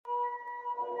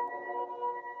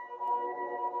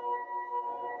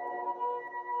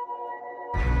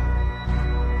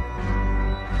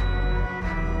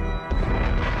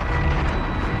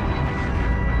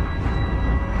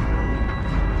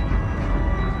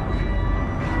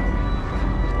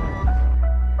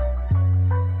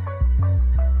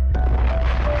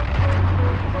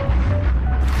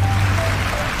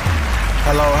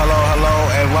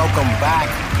welcome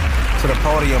back to the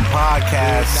Podium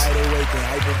Podcast,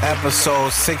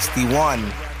 episode 61.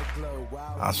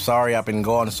 I'm sorry I've been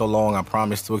gone so long. I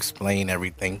promised to explain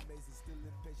everything.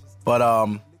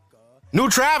 But, new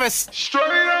Travis,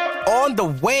 on the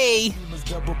way.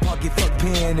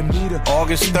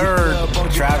 August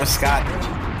 3rd, Travis Scott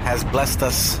has blessed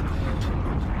us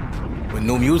with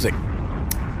new music.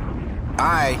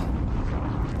 I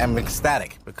am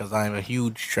ecstatic because I am a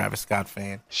huge Travis Scott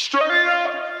fan.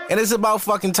 And it's about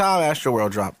fucking time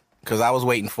Astroworld dropped because I was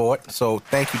waiting for it. So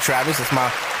thank you, Travis. It's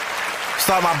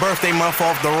start my birthday month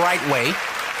off the right way.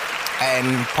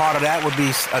 And part of that would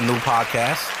be a new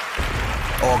podcast.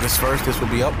 August 1st, this will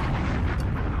be up.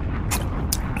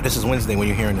 This is Wednesday when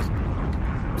you're hearing this.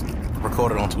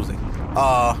 Recorded on Tuesday.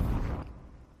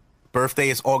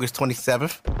 Birthday is August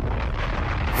 27th.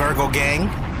 Virgo gang.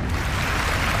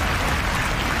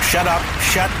 Shut up.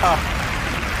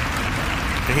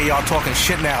 To hear y'all talking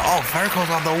shit now. Oh, Virgos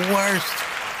are the worst.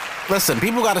 Listen,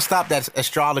 people got to stop that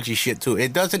astrology shit too.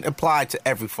 It doesn't apply to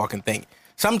every fucking thing.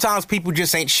 Sometimes people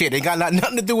just ain't shit. It got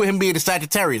nothing to do with him being a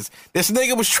Sagittarius. This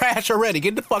nigga was trash already.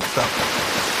 Get the fuck up.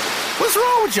 What's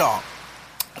wrong with y'all?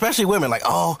 Especially women like,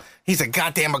 oh, he's a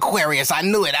goddamn Aquarius. I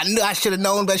knew it. I should have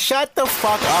known, but shut the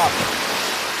fuck up.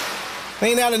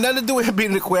 Ain't nothing to do with him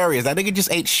being an Aquarius. That nigga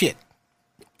just ate shit.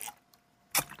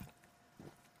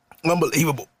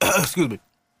 Unbelievable. Excuse me.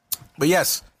 But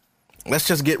yes, let's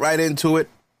just get right into it.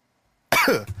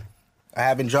 I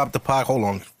haven't dropped the pod. Hold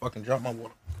on. Fucking drop my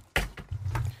water.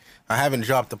 I haven't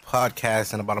dropped the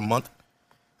podcast in about a month.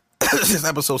 This is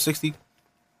episode 60.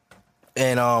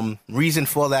 And reason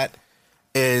for that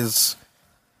is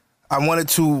I wanted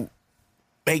to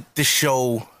make the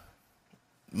show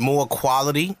more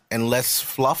quality and less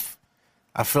fluff.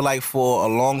 I feel like for a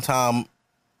long time,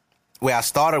 where I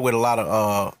started with a lot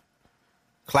of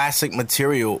classic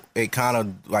material, it kind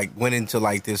of like went into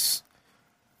like this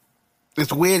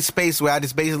weird space where I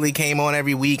just basically came on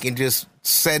every week and just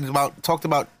talked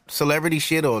about celebrity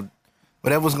shit or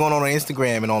whatever was going on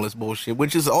Instagram and all this bullshit,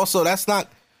 which is also, there's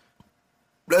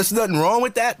nothing wrong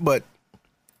with that, but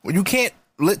you can't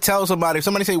tell somebody, if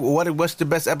somebody say, well, what's the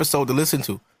best episode to listen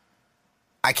to?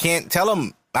 I can't tell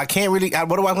them. I can't really,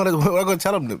 what am I going to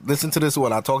tell them? Listen to this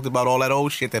one. I talked about all that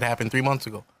old shit that happened 3 months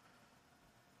ago.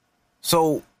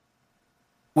 So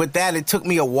with that, it took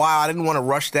me a while. I didn't want to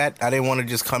rush that. I didn't want to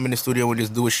just come in the studio and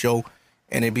just do a show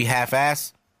and it'd be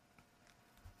half-assed.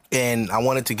 And I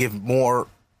wanted to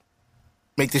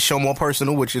make this show more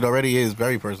personal, which it already is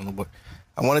very personal, but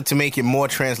I wanted to make it more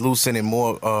translucent and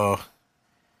more,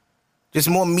 just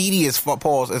more meaty as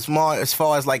far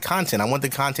as like content. I want the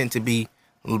content to be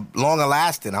longer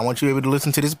lasting. I want you to be able to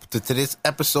listen to this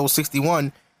episode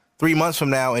 61 3 months from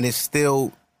now and it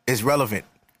still is relevant.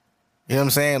 You know what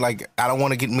I'm saying? Like, I don't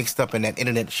want to get mixed up in that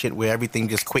internet shit where everything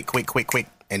just quick.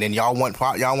 And then y'all want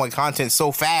content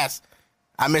so fast.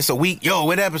 I miss a week. Yo,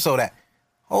 where the episode at?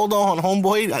 Hold on,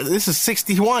 homeboy. This is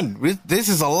 61. This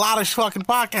is a lot of fucking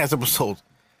podcast episodes.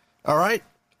 All right?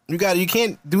 You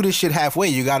can't do this shit halfway.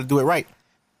 You got to do it right.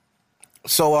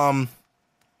 So,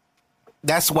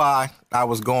 that's why I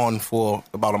was gone for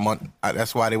about a month.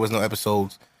 That's why there was no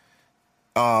episodes.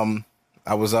 I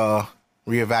was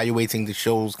reevaluating the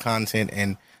show's content,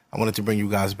 and I wanted to bring you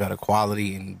guys better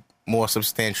quality and more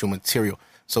substantial material.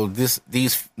 So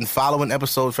these following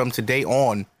episodes from today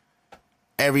on,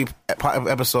 every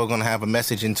episode is going to have a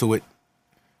message into it.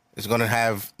 It's going to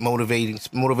have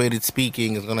motivated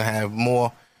speaking. It's going to have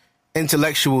more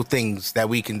intellectual things that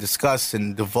we can discuss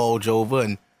and divulge over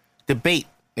and debate,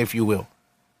 if you will.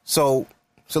 So,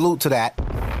 salute to that.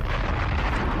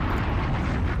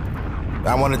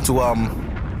 I wanted to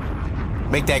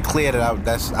make that clear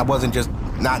that I wasn't just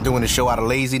not doing the show out of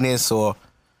laziness or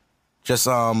just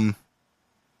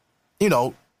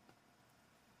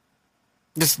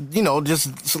just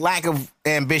lack of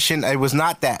ambition. It was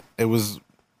not that. It was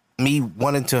me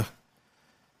wanting to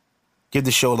give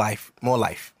the show more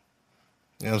life.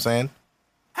 You know what I'm saying?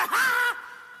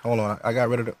 Hold on, I got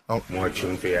rid of the... More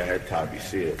tune for your head top, you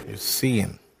see it. You're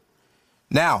seeing.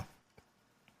 Now,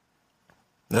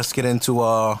 let's get into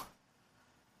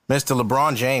Mr.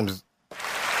 LeBron James.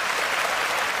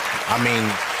 I mean,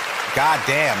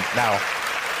 goddamn. Now,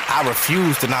 I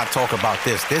refuse to not talk about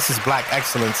this. This is black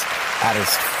excellence at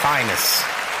its finest.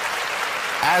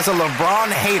 As a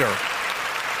LeBron hater,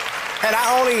 and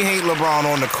I only hate LeBron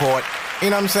on the court. You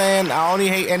know what I'm saying? I only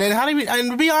hate, and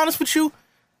to be honest with you,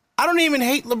 I don't even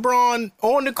hate LeBron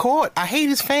on the court. I hate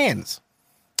his fans.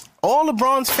 All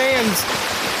LeBron's fans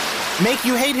make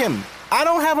you hate him. I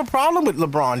don't have a problem with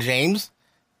LeBron James.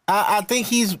 I think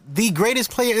he's the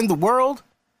greatest player in the world.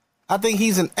 I think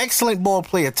he's an excellent ball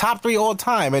player, top 3 all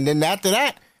time. And then after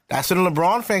that, that's when the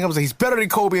LeBron fan comes. He's better than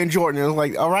Kobe and Jordan. And it's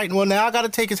like, all right, well now I got to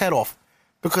take his head off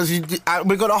because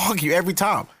we're gonna argue every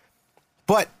time.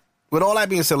 But with all that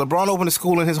being said, LeBron opened a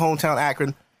school in his hometown,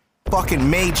 Akron. Fucking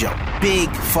major,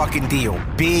 big fucking deal,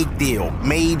 big deal,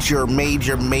 major.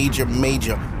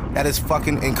 That is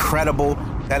fucking incredible.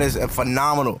 That is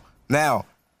phenomenal. Now,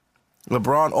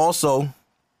 LeBron also,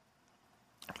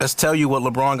 let's tell you what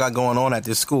LeBron got going on at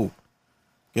this school.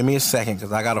 Give me a second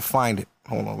because I got to find it.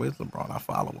 Hold on, where's LeBron? I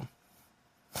follow him.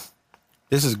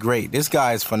 This is great. This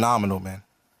guy is phenomenal, man.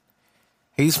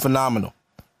 He's phenomenal.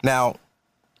 Now,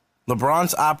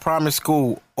 LeBron's I Promise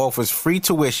School offers free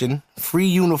tuition, free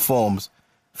uniforms,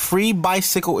 free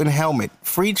bicycle and helmet,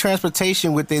 free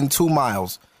transportation within 2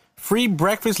 miles, free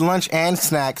breakfast, lunch, and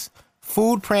snacks,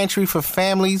 food pantry for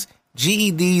families,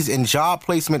 GEDs, and job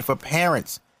placement for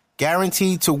parents.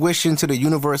 Guaranteed tuition to the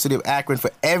University of Akron for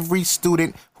every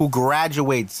student who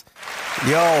graduates.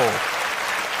 Yo.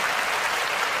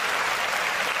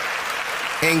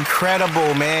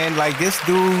 Incredible, man. Like, this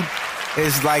dude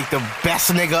is like the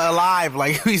best nigga alive.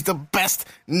 Like, he's the best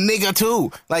nigga,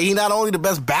 too. Like, he's not only the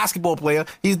best basketball player,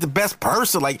 he's the best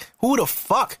person. Like, who the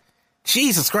fuck?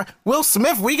 Jesus Christ. Will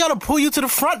Smith, we gotta pull you to the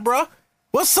front, bro.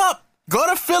 What's up? Go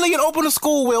to Philly and open a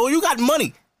school, Will. You got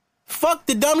money. Fuck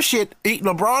the dumb shit.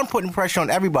 LeBron putting pressure on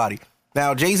everybody.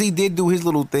 Now, Jay-Z did do his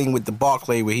little thing with the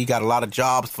Barclay where he got a lot of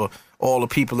jobs for all the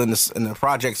people in the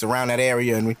projects around that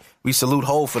area, and we salute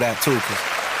Hov for that, too, because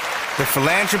the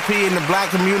philanthropy in the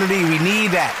black community, we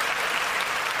need that.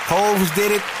 Hov's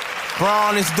did it.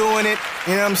 Braun is doing it.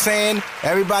 You know what I'm saying?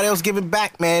 Everybody else giving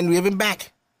back, man. Giving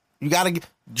back. You got to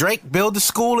Drake, build a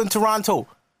school in Toronto.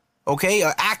 Okay?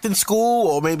 An acting school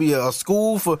or maybe a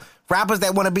school for rappers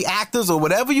that want to be actors or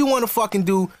whatever you want to fucking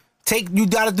do. You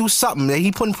got to do something.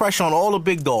 He putting pressure on all the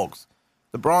big dogs.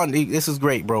 LeBron, this is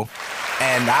great, bro.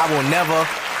 And I will never,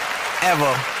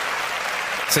 ever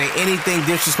say anything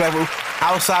disrespectful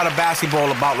outside of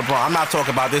basketball about LeBron. I'm not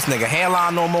talking about this nigga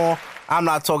hairline no more. I'm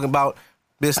not talking about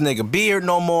this nigga beard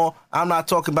no more. I'm not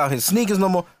talking about his sneakers no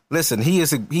more. Listen, he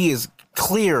is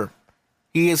clear.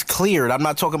 He is cleared. I'm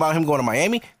not talking about him going to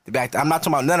Miami. I'm not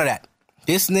talking about none of that.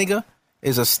 This nigga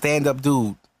is a stand-up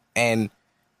dude, and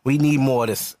we need more of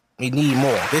this. We need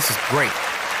more. This is great.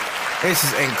 This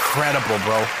is incredible,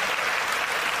 bro.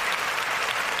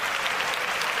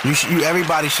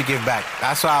 Everybody should give back.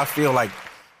 That's how I feel. Like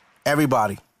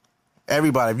everybody.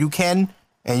 If you can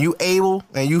and you able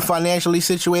and you financially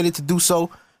situated to do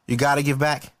so, you gotta give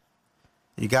back.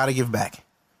 You gotta give back.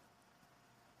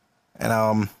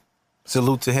 And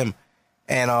salute to him.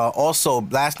 And also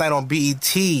last night on BET,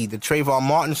 the Trayvon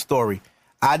Martin story.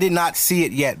 I did not see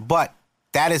it yet, but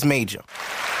that is major.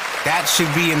 That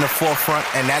should be in the forefront,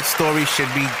 and that story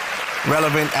should be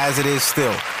relevant as it is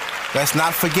still. Let's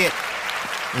not forget.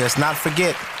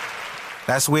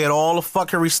 That's where all the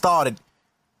fuckery started.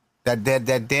 That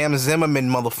damn Zimmerman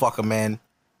motherfucker, man.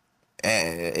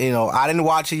 I didn't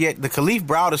watch it yet. The Khalif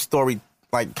Browder story,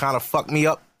 like, kind of fucked me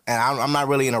up, and I'm not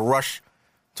really in a rush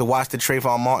to watch the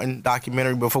Trayvon Martin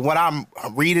documentary. But from what I'm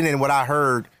reading and what I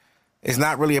heard, it's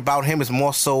not really about him. It's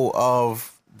more so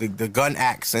of the gun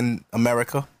acts in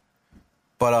America.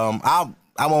 But I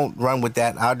won't run with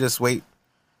that. I'll just wait.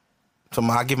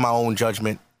 I'll give my own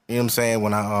judgment. You know what I'm saying?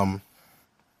 When I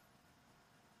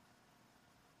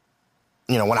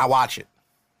watch it.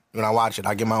 When I watch it,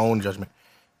 I give my own judgment.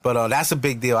 But that's a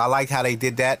big deal. I like how they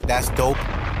did that. That's dope.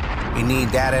 We need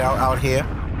that out here.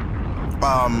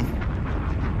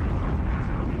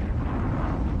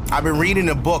 I've been reading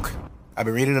a book. I've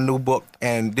been reading a new book,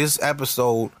 and this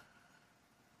episode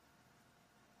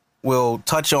will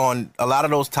touch on a lot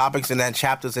of those topics in that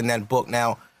chapters in that book.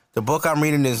 Now, the book I'm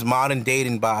reading is Modern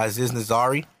Dating by Aziz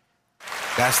Ansari.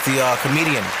 That's the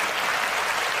comedian.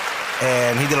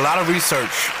 And he did a lot of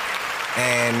research,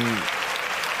 and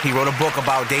he wrote a book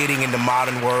about dating in the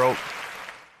modern world.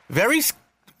 Very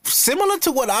similar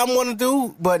to what I want to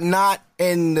do, but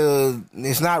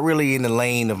it's not really in the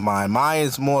lane of mine. Mine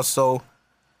is more so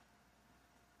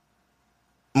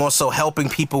helping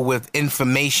people with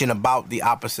information about the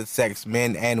opposite sex,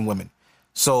 men and women.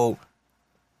 So,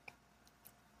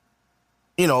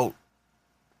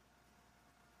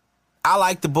 I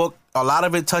like the book. A lot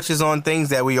of it touches on things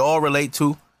that we all relate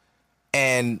to.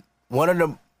 And one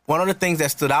of the things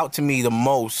that stood out to me the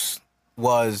most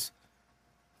was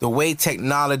the way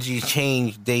technology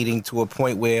changed dating to a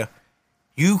point where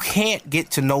you can't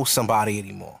get to know somebody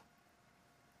anymore.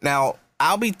 Now,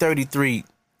 I'll be 33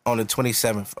 on the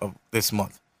 27th of this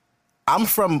month. I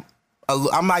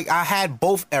had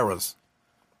both eras.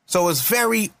 So it's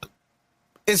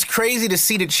it's crazy to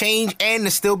see the change and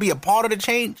to still be a part of the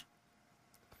change.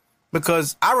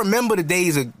 Because I remember the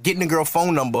days of getting a girl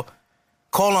phone number,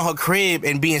 calling her crib,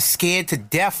 and being scared to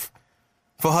death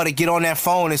for her to get on that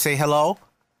phone and say, hello?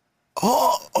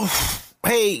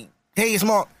 Hey, it's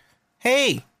Mark.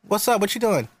 Hey, what's up? What you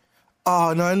doing?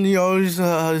 Oh, nothing,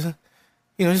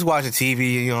 just watching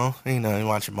TV, ain't nothing,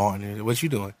 watching Martin. What you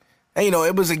doing? And,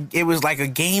 it was like a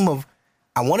game of,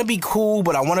 I want to be cool,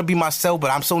 but I want to be myself,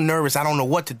 but I'm so nervous, I don't know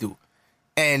what to do.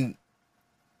 And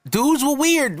dudes were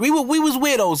weird. We was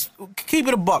weirdos. Keep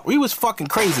it a buck. We was fucking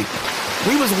crazy.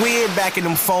 We was weird back in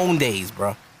them phone days,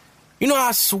 bro. You know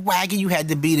how swaggy you had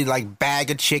to be to, like, bag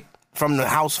a chick from the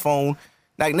house phone?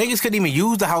 Like, niggas couldn't even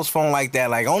use the house phone like that.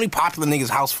 Like, only popular niggas'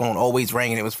 house phone always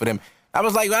rang, and it was for them. I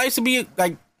was like, I used to be,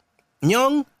 like,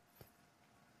 young,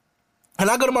 and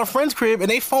I go to my friend's crib, and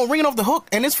they phone ringing off the hook,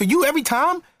 and it's for you every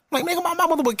time. I'm like, nigga, my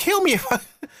mother would kill me if I...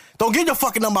 Don't get your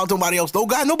fucking number out to nobody else. Don't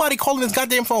got nobody calling this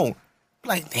goddamn phone.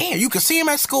 Like, damn, you can see him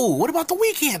at school. What about the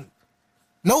weekend?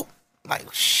 Nope.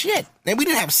 Like, shit. Man, we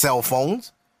didn't have cell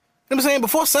phones. You know what I'm saying?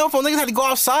 Before cell phone, niggas had to go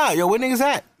outside. Yo, where niggas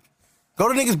at?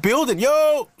 Go to niggas' building.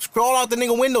 Yo, scroll out the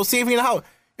nigga window, see if he in the house.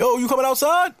 Yo, you coming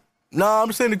outside? Nah, I'm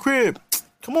just in the crib.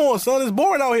 Come on, son, it's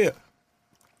boring out here.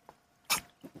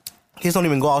 Kids don't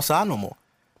even go outside no more.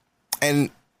 And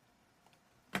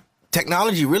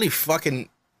technology really fucking...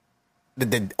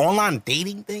 The online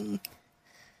dating thing...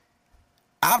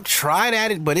 I've tried at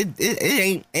it, but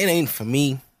it ain't for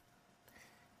me.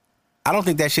 I don't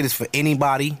think that shit is for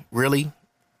anybody, really.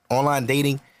 Online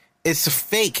dating. It's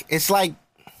fake. It's like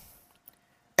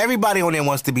everybody on there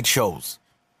wants to be chose.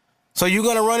 So you're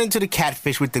going to run into the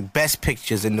catfish with the best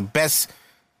pictures and the best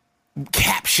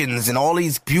captions and all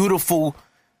these beautiful,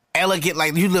 elegant,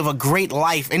 like you live a great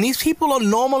life. And these people are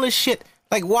normal as shit.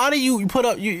 Like, why do you put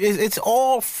up... It's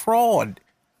all fraud.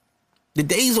 The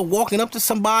days of walking up to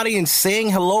somebody and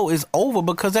saying hello is over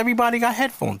because everybody got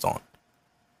headphones on.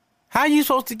 How are you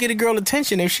supposed to get a girl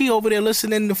attention if she over there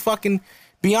listening to fucking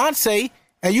Beyonce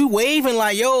and you waving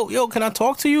like, yo, can I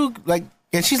talk to you? Like,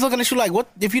 and she's looking at you like, what?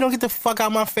 If you don't get the fuck out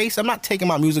of my face, I'm not taking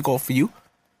my music off for you.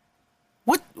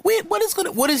 What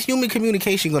is human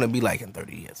communication gonna be like in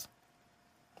 30 years?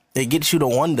 It gets you to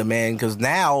wonder, man, because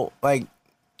now, like,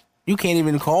 you can't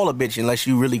even call a bitch unless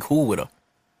you really cool with her.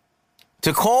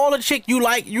 To call a chick you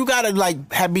like, you gotta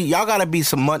y'all gotta be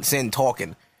some months in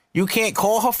talking. You can't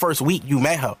call her first week you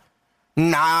met her.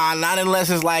 Nah, not unless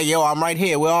it's like, yo, I'm right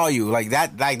here. Where are you? Like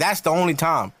that's the only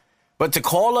time. But to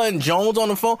call her and Jones on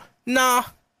the phone, nah.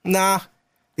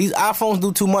 These iPhones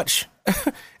do too much.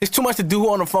 It's too much to do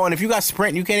on the phone. If you got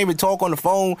Sprint, you can't even talk on the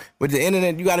phone with the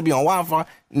internet. You gotta be on Wi-Fi.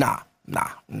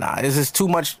 Nah. This is too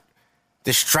much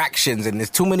distractions and there's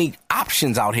too many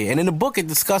options out here. And in the book, it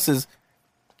discusses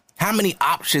how many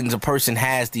options a person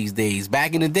has these days.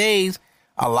 Back in the days,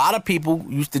 a lot of people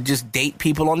used to just date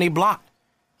people on their block,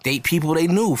 date people they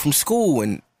knew from school.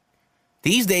 And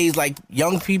these days, like,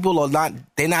 young people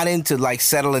they're not into like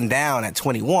settling down at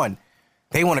 21.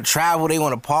 They want to travel, they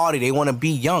want to party, they want to be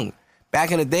young.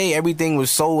 Back in the day, everything was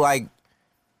so like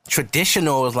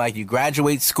traditional. It was like you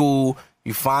graduate school,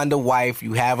 you find a wife,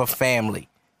 you have a family.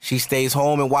 She stays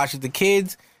home and watches the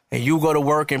kids, and you go to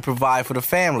work and provide for the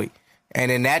family. And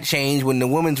then that changed when the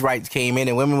women's rights came in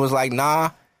and women was like, nah,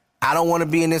 I don't want to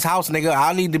be in this house, nigga.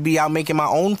 I need to be out making my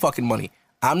own fucking money.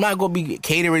 I'm not going to be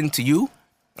catering to you.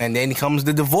 And then comes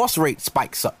the divorce rate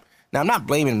spikes up. Now, I'm not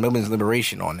blaming women's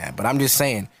liberation on that, but I'm just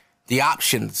saying the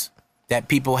options that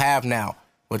people have now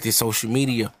with their social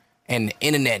media and the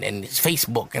internet and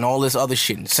Facebook and all this other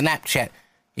shit and Snapchat.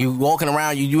 You walking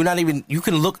around,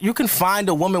 you can find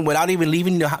a woman without even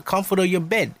leaving the comfort of your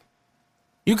bed.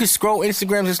 You can scroll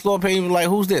Instagram's explore page like,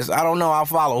 who's this? I don't know, I'll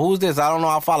follow. Who's this? I don't know,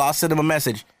 I'll follow. I'll send them a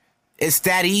message. It's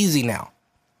that easy now.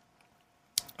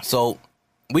 So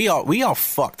we are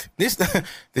fucked. This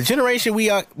the generation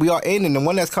we are in and the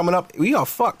one that's coming up, we are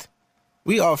fucked.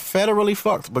 We are federally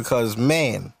fucked because,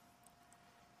 man,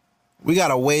 we got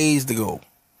a ways to go.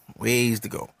 Ways to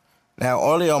go. Now,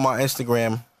 earlier on my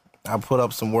Instagram, I put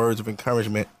up some words of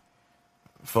encouragement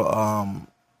for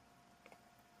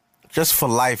just for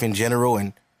life in general,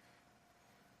 and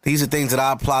these are things that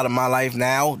I apply to my life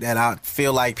now that I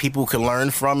feel like people can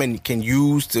learn from and can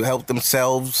use to help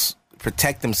themselves,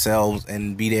 protect themselves,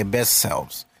 and be their best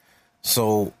selves.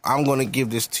 So I'm going to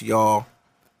give this to y'all.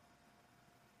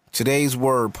 Today's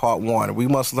word, part 1. We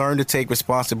must learn to take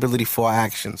responsibility for our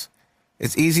actions.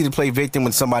 It's easy to play victim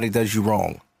when somebody does you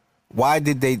wrong. Why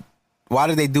did they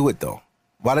do it though?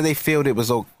 Why did they feel it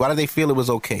was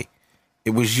okay? It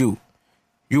was you.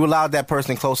 You allowed that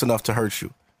person close enough to hurt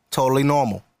you. Totally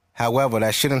normal. However,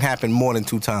 that shouldn't happen more than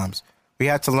 2 times. We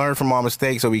have to learn from our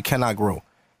mistakes or we cannot grow.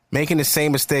 Making the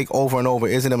same mistake over and over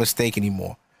isn't a mistake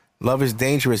anymore. Love is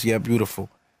dangerous yet beautiful.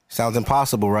 Sounds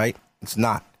impossible, right? It's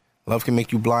not. Love can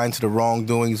make you blind to the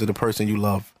wrongdoings of the person you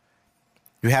love.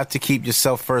 You have to keep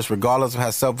yourself first, regardless of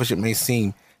how selfish it may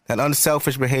seem. That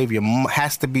unselfish behavior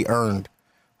has to be earned.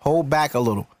 Hold back a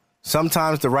little.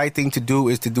 Sometimes the right thing to do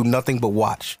is to do nothing but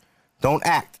watch. Don't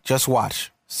act, just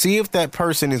watch. See if that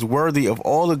person is worthy of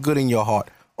all the good in your heart,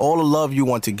 all the love you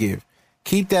want to give.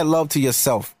 Keep that love to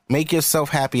yourself. Make yourself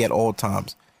happy at all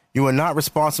times. You are not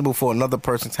responsible for another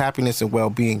person's happiness and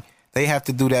well-being. They have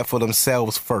to do that for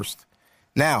themselves first.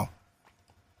 Now,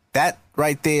 that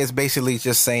right there is basically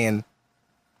just saying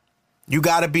you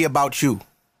got to be about you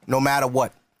no matter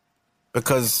what.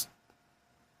 Because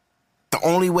the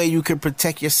only way you can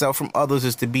protect yourself from others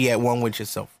is to be at one with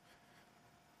yourself.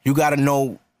 You got to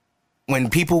know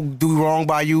when people do wrong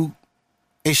by you,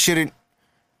 it shouldn't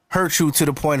hurt you to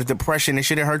the point of depression. It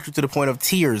shouldn't hurt you to the point of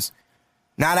tears.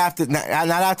 Not after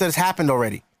it's happened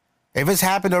already. If it's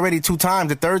happened already 2 times,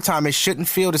 the 3rd time, it shouldn't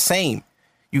feel the same.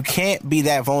 You can't be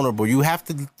that vulnerable. You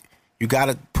got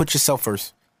to put yourself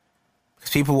first.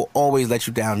 Because people will always let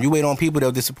you down. You wait on people,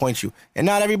 they'll disappoint you. And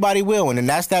not everybody will. And then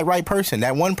that's that right person.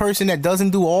 That one person that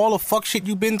doesn't do all the fuck shit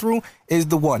you've been through is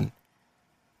the one.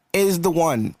 Is the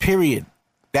one, period.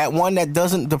 That one that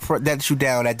doesn't let you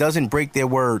down, that doesn't break their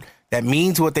word, that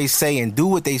means what they say and do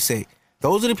what they say.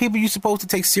 Those are the people you're supposed to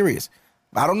take serious.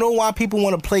 I don't know why people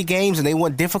want to play games and they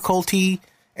want difficulty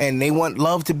and they want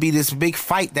love to be this big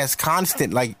fight that's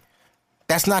constant. Like,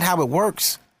 that's not how it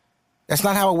works. That's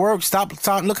not how it works. Stop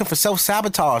looking for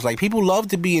self-sabotage. Like, people love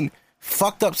to be in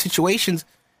fucked up situations,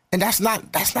 and that's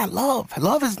not love.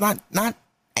 Love is not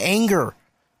anger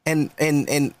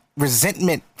and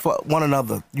resentment for one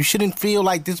another. You shouldn't feel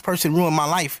like this person ruined my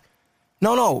life.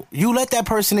 No. You let that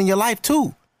person in your life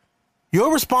too.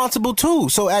 You're responsible too.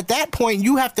 So at that point,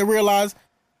 you have to realize,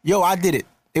 yo, I did it.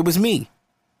 It was me.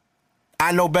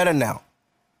 I know better now.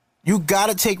 You got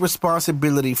to take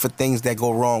responsibility for things that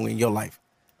go wrong in your life.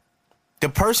 The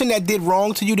person that did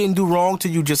wrong to you didn't do wrong to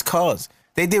you just cause.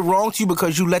 They did wrong to you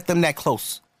because you let them that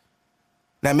close.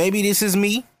 Now, maybe this is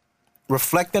me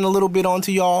reflecting a little bit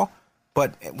onto y'all,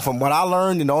 but from what I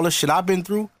learned and all the shit I've been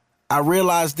through, I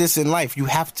realized this in life. You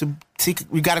got to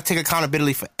take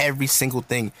accountability for every single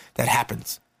thing that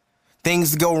happens.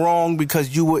 Things go wrong because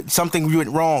something went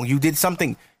wrong. You did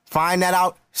something. Find that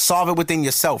out. Solve it within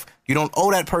yourself. You don't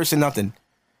owe that person nothing.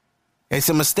 It's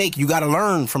a mistake. You got to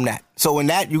learn from that. So in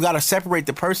that, you got to separate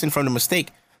the person from the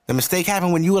mistake. The mistake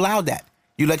happened when you allowed that.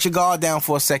 You let your guard down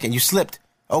for a second. You slipped.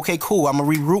 Okay, cool. I'm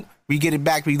going to regroup. We get it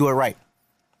back. We do it right.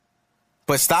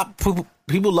 But stop.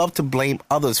 People love to blame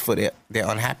others for their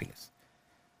unhappiness.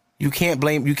 You can't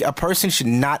blame. A person should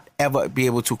not ever be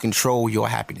able to control your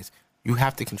happiness. You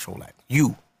have to control that.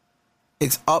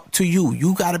 It's up to you.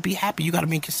 You got to be happy. You got to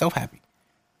make yourself happy.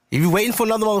 If you're waiting for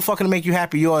another motherfucker to make you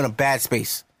happy, you're in a bad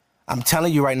space. I'm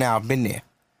telling you right now, I've been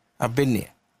there.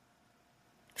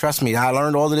 Trust me, I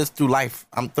learned all of this through life.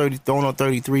 I'm 30, going on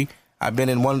 33. I've been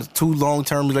in 1-2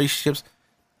 long-term relationships.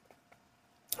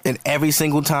 And every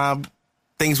single time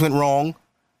things went wrong,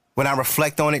 when I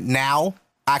reflect on it now,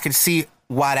 I can see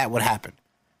why that would happen.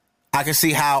 I can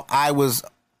see how I was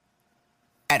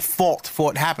at fault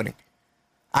for it happening.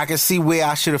 I can see where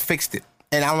I should have fixed it.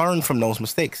 And I learned from those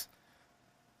mistakes.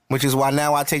 Which is why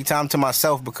now I take time to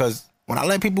myself, because when I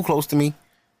let people close to me,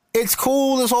 it's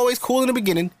cool. It's always cool in the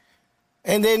beginning.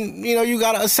 And then, you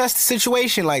got to assess the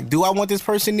situation. Like, do I want this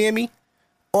person near me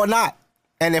or not?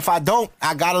 And if I don't,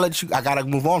 I got to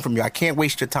move on from you. I can't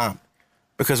waste your time,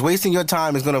 because wasting your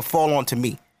time is going to fall onto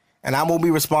me. And I won't be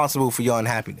responsible for your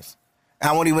unhappiness.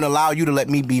 I won't even allow you to let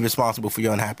me be responsible for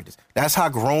your unhappiness. That's how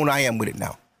grown I am with it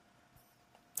now.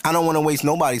 I don't want to waste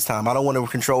nobody's time. I don't want to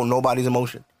control nobody's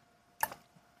emotion.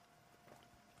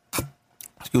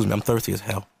 Excuse me, I'm thirsty as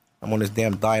hell. I'm on this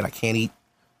damn diet. I can't eat.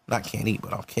 Not can't eat,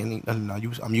 but I can't eat nothing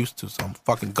I'm used to, so I'm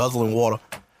fucking guzzling water.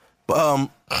 But,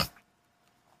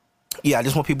 yeah, I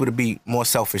just want people to be more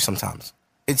selfish sometimes.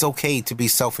 It's okay to be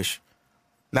selfish.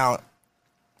 Now,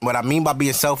 what I mean by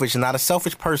being selfish is not a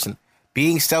selfish person.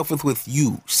 Being selfish with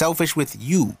you. Selfish with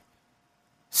you.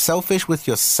 Selfish with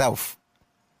yourself.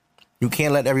 You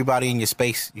can't let everybody in your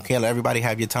space. You can't let everybody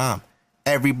have your time.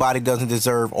 Everybody doesn't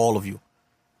deserve all of you.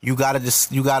 You gotta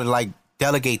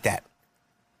delegate that.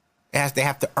 They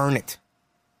have to earn it.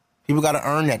 People gotta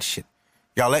earn that shit.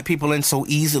 Y'all let people in so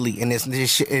easily, and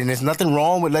there's nothing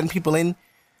wrong with letting people in,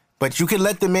 but you can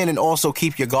let them in and also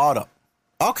keep your guard up.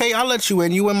 Okay, I'll let you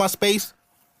in. You in my space.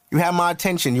 You have my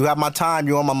attention. You have my time.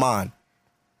 You're on my mind.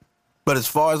 But as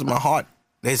far as my heart,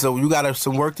 you got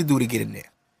some work to do to get in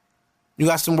there. You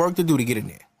got some work to do to get in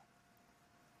there.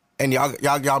 And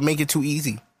y'all make it too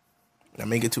easy. Y'all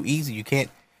make it too easy. You can't.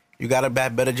 You got to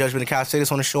have better judgment of character. I say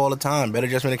this on the show all the time. Better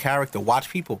judgment of character. Watch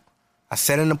people. I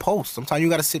said in the post. Sometimes you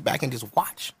got to sit back and just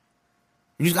watch.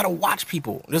 You just got to watch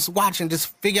people. Just watch and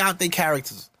just figure out their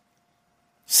characters.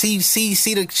 See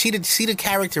the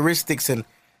characteristics and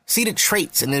see the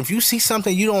traits. And if you see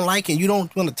something you don't like and you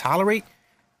don't want to tolerate,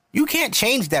 you can't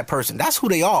change that person. That's who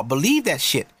they are. Believe that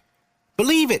shit.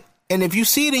 Believe it. And if you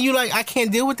see it and you like, I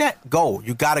can't deal with that, go.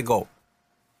 You got to go.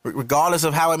 Regardless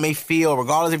of how it may feel,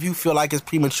 regardless if you feel like it's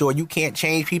premature, you can't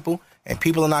change people, and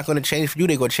people are not going to change for you.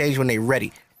 They're going to change when they're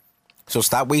ready. So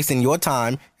stop wasting your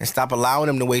time and stop allowing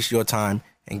them to waste your time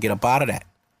and get up out of that.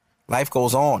 Life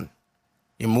goes on.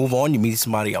 You move on, you meet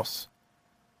somebody else.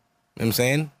 You know what I'm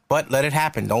saying? But let it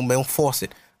happen. Don't force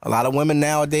it. A lot of women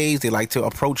nowadays, they like to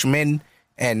approach men,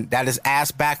 and that is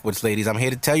ass backwards, ladies. I'm here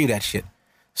to tell you that shit.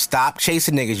 Stop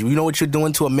chasing niggas. You know what you're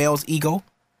doing to a male's ego?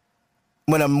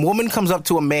 When a woman comes up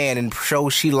to a man and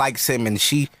shows she likes him and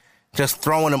she just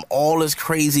throwing him all this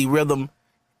crazy rhythm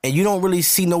and you don't really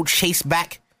see no chase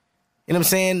back, you know what I'm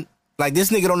saying? Like, this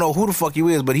nigga don't know who the fuck you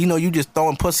is, but he know you just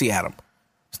throwing pussy at him.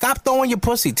 Stop throwing your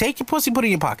pussy. Take your pussy, put it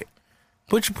in your pocket.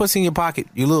 Put your pussy in your pocket,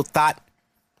 you little thought.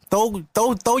 Throw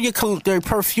your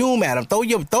perfume at him. Throw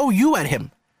you at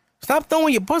him. Stop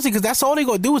throwing your pussy, because that's all they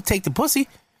gonna do is take the pussy.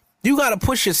 You gotta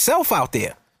push yourself out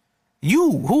there.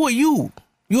 Who are you?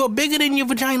 You are bigger than your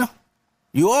vagina.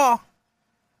 You are.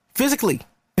 Physically.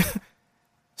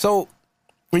 So,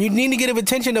 when you need to get the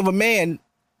attention of a man,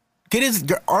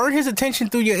 earn his attention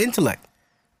through your intellect.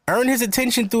 Earn his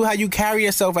attention through how you carry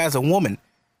yourself as a woman.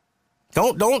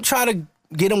 Don't try to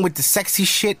get him with the sexy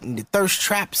shit and the thirst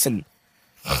traps and,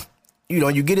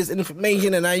 you get his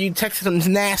information and now you text him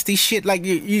nasty shit. Like,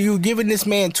 you're giving this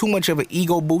man too much of an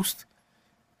ego boost.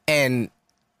 And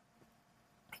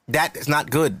that is not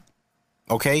good.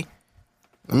 Okay?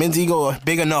 The men's ego is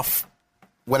big enough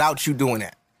without you doing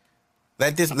that.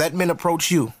 Let men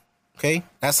approach you. Okay?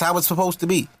 That's how it's supposed to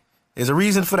be. There's a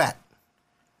reason for that.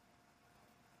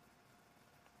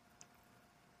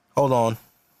 Hold on.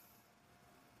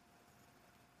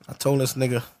 I told this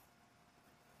nigga.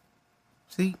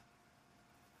 See?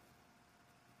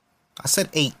 I said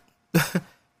 8.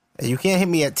 You can't hit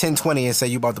me at 10:20 and say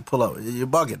you about to pull up. You're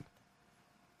bugging. You know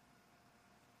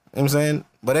what I'm saying?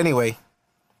 But anyway.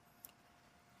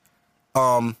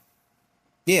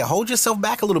 Yeah, hold yourself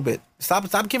back a little bit. Stop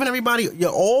giving everybody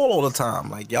your all the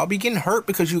time. Like, y'all be getting hurt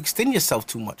because you extend yourself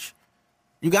too much.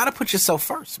 You got to put yourself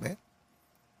first, man.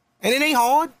 And it ain't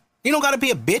hard. You don't got to be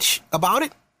a bitch about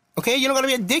it. Okay? You don't got to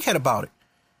be a dickhead about it.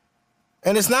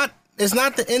 And it's not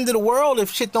the end of the world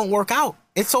if shit don't work out.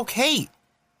 It's okay.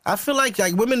 I feel like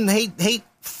women hate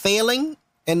failing,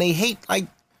 and they hate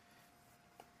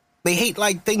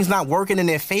things not working in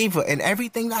their favor, and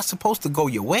everything not supposed to go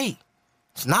your way.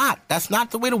 It's not. That's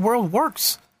not the way the world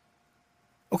works.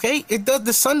 Okay?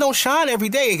 The sun don't shine every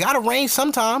day. It gotta rain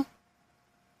sometime.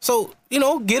 So,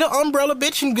 get an umbrella,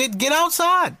 bitch, and get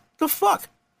outside. The fuck?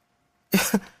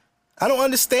 I don't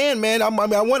understand, man. I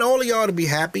want all of y'all to be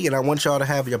happy, and I want y'all to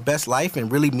have your best life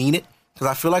and really mean it. Because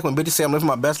I feel like when bitches say I'm living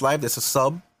my best life, that's a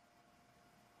sub.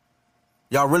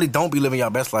 Y'all really don't be living your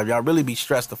best life. Y'all really be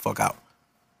stressed the fuck out.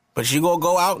 But you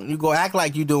go out and you go act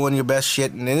like you doing your best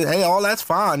shit, and hey, all that's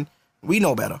fine. We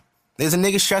know better. There's a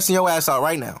nigga stressing your ass out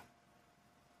right now.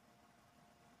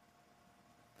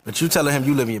 But you telling him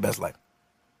you living your best life.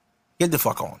 Get the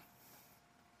fuck on.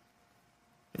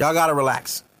 Y'all gotta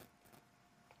relax.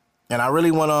 And I really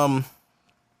want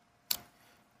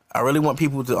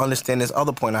people to understand this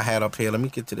other point I had up here. Let me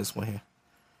get to this one here.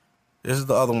 This is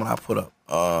the other one I put up.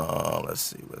 Let's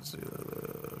see.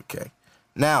 Okay.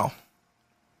 Now,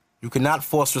 you cannot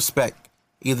force respect.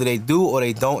 Either they do or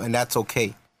they don't, and that's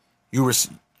okay.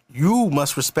 You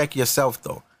must respect yourself,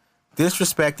 though.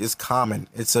 Disrespect is common.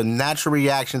 It's a natural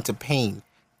reaction to pain.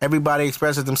 Everybody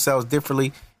expresses themselves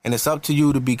differently, and it's up to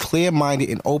you to be clear-minded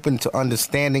and open to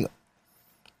understanding.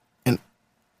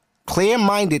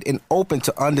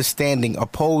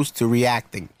 Opposed to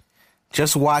reacting.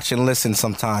 Just watch and listen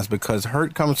sometimes, because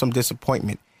hurt comes from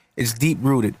disappointment. It's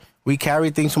deep-rooted. We carry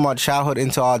things from our childhood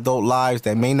into our adult lives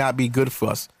that may not be good for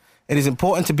us. It is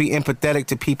important to be empathetic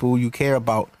to people who you care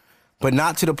about, but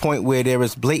not to the point where there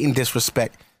is blatant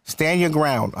disrespect. Stand your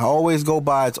ground. I always go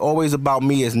by, it's always about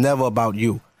me, it's never about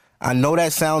you. I know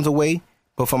that sounds away,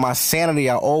 but for my sanity,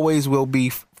 I always will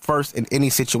be first in any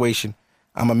situation.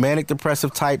 I'm a manic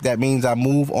depressive type. That means I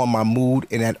move on my mood,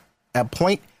 and at a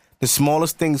point, the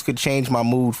smallest things could change my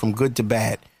mood from good to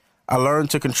bad. I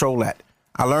learned to control that.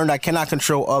 I learned I cannot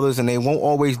control others, and they won't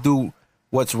always do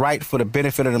what's right for the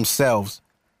benefit of themselves.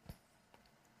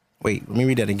 Wait, let me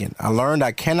read that again. I learned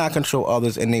I cannot control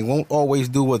others, and they won't always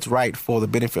do what's right for the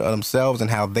benefit of themselves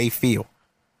and how they feel.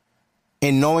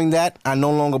 In knowing that, I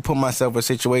no longer put myself in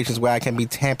situations where I can be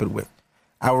tampered with.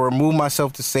 I will remove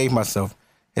myself to save myself.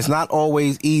 It's not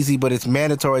always easy, but it's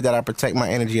mandatory that I protect my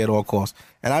energy at all costs.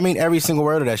 And I mean every single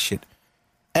word of that shit.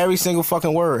 Every single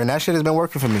fucking word. And that shit has been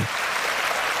working for me.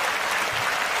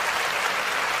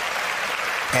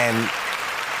 And,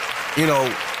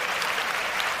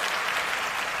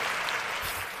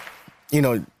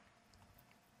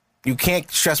 you can't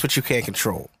stress what you can't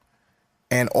control.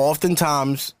 And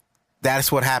oftentimes,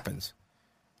 that's what happens.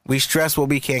 We stress what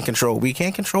we can't control. We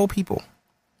can't control people.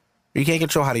 We can't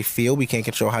control how they feel. We can't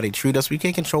control how they treat us. We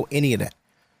can't control any of that.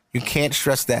 You can't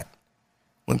stress that.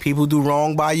 When people do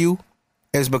wrong by you,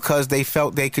 it's because they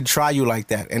felt they could try you like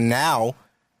that. And now,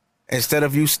 instead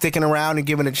of you sticking around and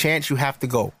giving a chance, you have to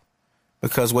go.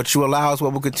 Because what you allow is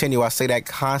what will continue. I say that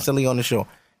constantly on the show.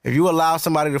 If you allow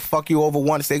somebody to fuck you over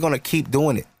once, they're going to keep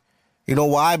doing it. You know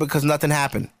why? Because nothing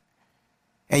happened.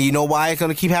 And you know why it's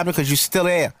going to keep happening? Because you're still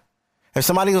there. If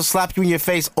somebody will slap you in your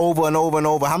face over and over and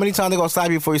over, how many times they going to slap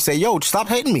you before you say, yo, stop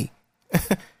hitting me?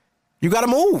 You got to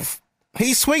move.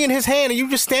 He's swinging his hand and you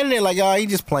just standing there like, oh, he's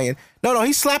just playing. No,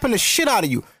 he's slapping the shit out of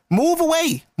you. Move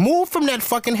away. Move from that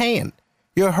fucking hand.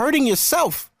 You're hurting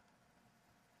yourself.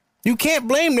 You can't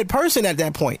blame the person at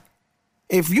that point.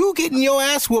 If you getting your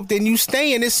ass whooped and you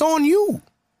staying, it's on you.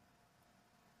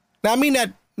 Now, I mean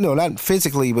that, not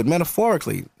physically, but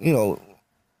metaphorically, you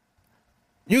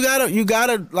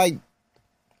gotta like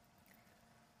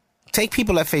take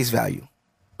people at face value,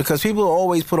 because people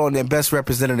always put on their best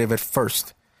representative at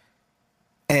first.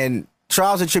 And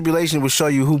trials and tribulations will show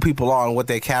you who people are and what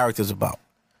their character's about.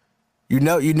 You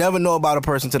never know about a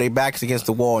person till their back's against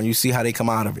the wall and you see how they come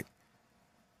out of it.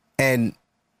 And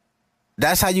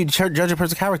that's how you judge a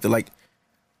person's character. Like,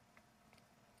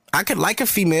 I could like a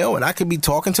female and I could be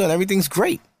talking to her and everything's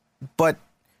great, but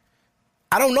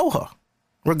I don't know her.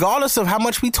 Regardless of how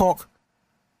much we talk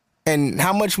and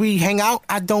how much we hang out,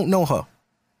 I don't know her.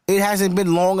 It hasn't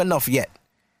been long enough yet.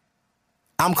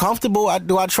 I'm comfortable.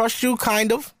 Do I trust you?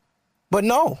 Kind of. But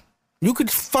no. You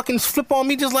could fucking flip on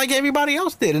me just like everybody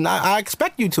else did, and I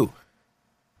expect you to.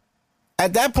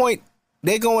 At that point,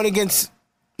 they're going against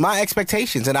my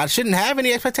expectations, and I shouldn't have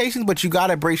any expectations, but you got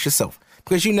to brace yourself,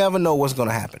 because you never know what's going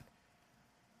to happen.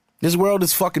 This world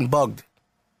is fucking bugged.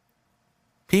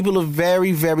 People are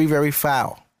very, very, very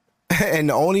foul. And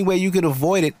the only way you can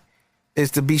avoid it is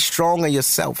to be strong in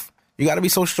yourself. You got to be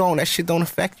so strong that shit don't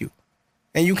affect you.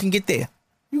 And you can get there.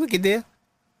 You can get there.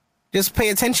 Just pay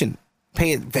attention.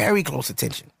 Pay very close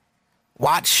attention.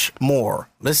 Watch more.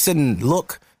 Listen,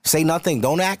 look, say nothing.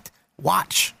 Don't act.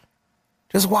 Watch.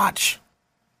 Just watch.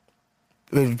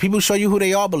 If people show you who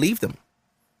they are, believe them.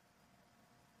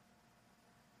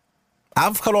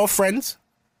 I've cut off friends.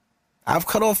 I've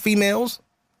cut off females.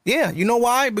 Yeah, you know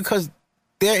why? Because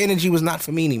their energy was not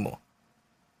for me anymore.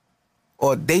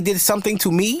 Or they did something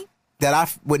to me that I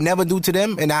would never do to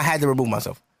them, and I had to remove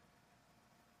myself.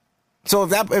 So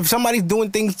if somebody's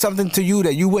doing something to you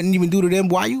that you wouldn't even do to them,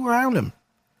 why are you around them?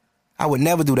 I would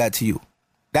never do that to you.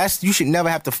 You should never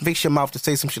have to fix your mouth to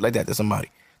say some shit like that to somebody.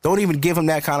 Don't even give them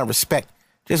that kind of respect.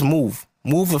 Just move.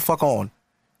 Move the fuck on.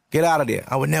 Get out of there.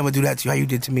 I would never do that to you how you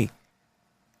did to me.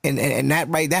 And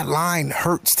that line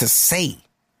hurts to say,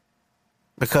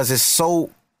 because it's so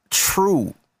true.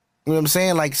 You know what I'm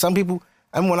saying? Like, some people,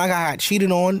 when I got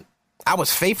cheated on, I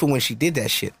was faithful when she did that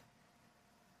shit.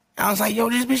 I was like, yo,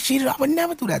 this bitch cheated. I would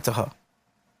never do that to her.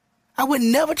 I would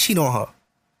never cheat on her.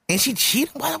 And she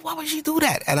cheated? Why would she do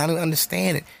that? And I didn't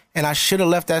understand it. And I should have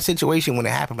left that situation when it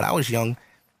happened, but I was young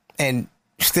and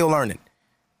still learning.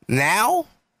 Now,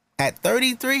 at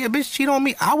 33, a bitch cheat on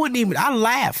me, I'd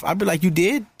laugh. I'd be like, you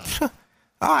did? All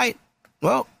right.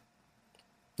 Well,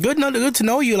 good to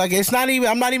know you. Like,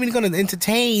 I'm not even going to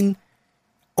entertain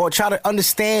or try to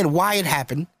understand why it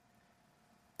happened.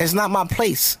 It's not my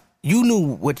place. You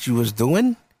knew what you was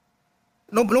doing.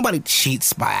 Nobody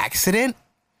cheats by accident.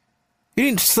 You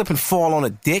didn't slip and fall on a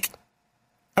dick.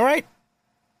 All right?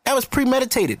 That was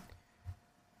premeditated.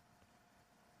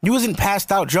 You wasn't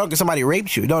passed out drunk and somebody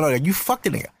raped you. No, you fucked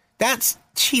a nigga. That's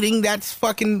cheating. That's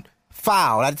fucking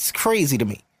foul. That's crazy to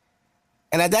me.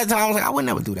 And at that time, I was like, I would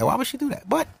never do that. Why would she do that?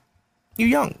 But you're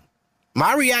young.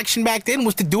 My reaction back then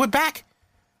was to do it back.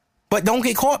 But don't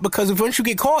get caught, because once you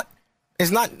get caught,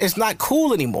 it's not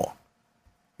cool anymore.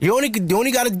 You only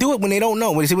got to do it when they don't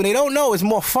know. When they don't know, it's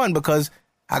more fun, because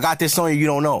I got this on you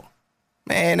don't know.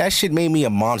 Man, that shit made me a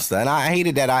monster. And I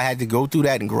hated that I had to go through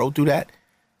that and grow through that,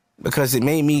 because it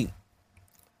made me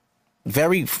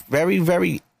very, very,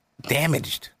 very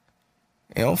damaged.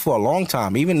 You know, for a long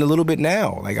time, even a little bit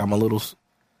now. Like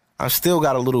I still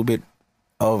got a little bit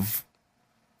of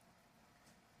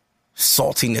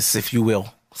saltiness, if you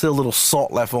will. Still a little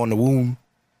salt left on the wound.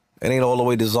 It ain't all the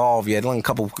way dissolved yet. Only a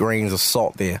couple grains of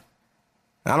salt there.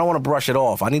 I don't want to brush it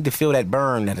off. I need to feel that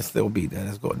burn that it's going to do.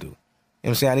 You know what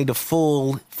I'm saying? I need to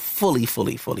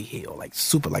fully heal. Like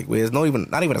super, like where there's not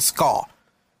even a scar.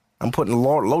 I'm putting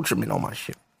Lotrimin on my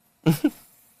shit.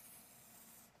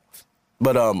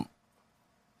 But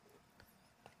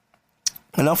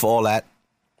enough of all that.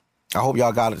 I hope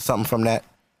y'all got something from that.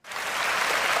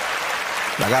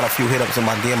 I got a few hit-ups in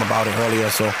my DM about it earlier,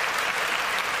 so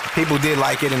people did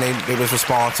like it, and they was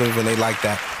responsive, and they liked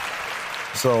that.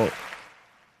 So,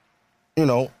 you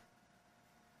know,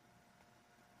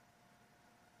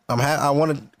 I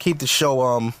want to keep the show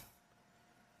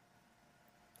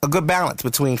a good balance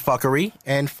between fuckery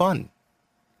and fun.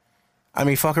 I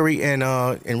mean, fuckery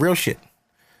and real shit.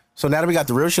 So now that we got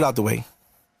the real shit out the way,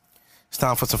 it's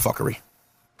time for some fuckery.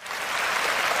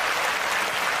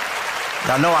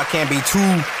 I know I can't be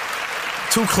too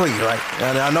clean, right?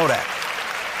 And I know that.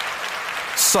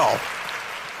 So,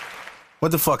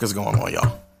 what the fuck is going on,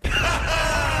 y'all?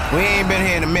 We ain't been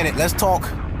here in a minute. Let's talk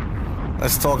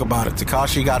about it.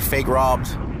 Tekashi got fake robbed.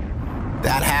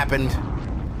 That happened.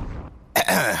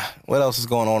 What else is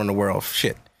going on in the world?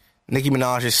 Shit. Nicki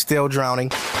Minaj is still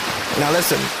drowning. Now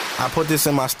listen, I put this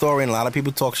in my story, and a lot of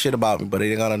people talk shit about me, but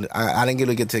I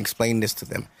didn't get to explain this to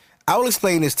them. I will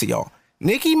explain this to y'all.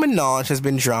 Nicki Minaj has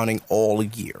been drowning all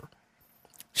year.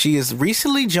 She has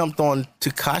recently jumped on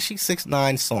Tekashi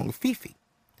 6ix9ine's song Fifi.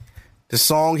 The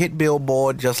song hit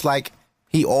Billboard just like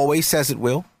he always says it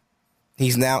will.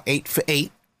 He's now 8 for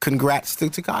 8. Congrats to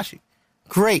Tekashi.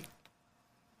 Great.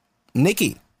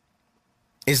 Nicki,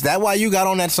 is that why you got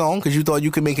on that song? Because you thought you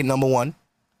could make it number one?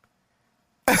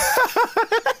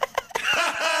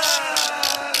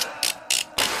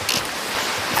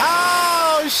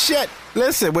 Oh, shit.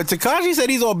 Listen, when Tekashi said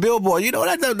he's on Billboard, you know,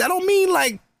 that don't mean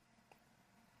like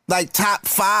top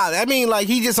 5. I mean, like,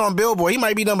 he just on Billboard. He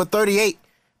might be number 38,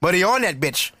 but he on that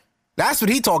bitch. That's what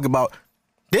he talking about.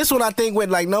 This one, I think, went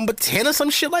like number 10 or some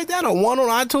shit like that, or 1 on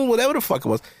iTunes, whatever the fuck it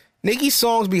was. Nicki's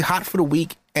songs be hot for the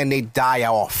week, and they die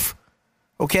off.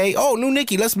 Okay? Oh, new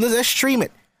Nicki, let's stream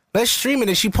it. Let's stream it.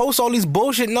 And she posts all these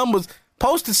bullshit numbers.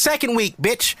 Post the second week,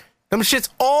 bitch. Them shits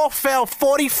all fell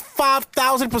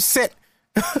 45,000%.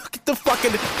 Get the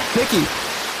fucking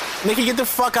Nicki, get the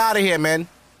fuck out of here, man.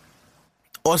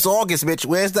 Or it's August, bitch.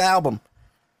 Where's the album?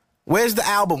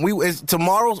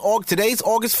 Today's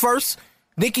August 1st.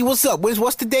 Nicki, what's up?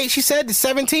 What's the date? She said the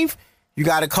 17th. You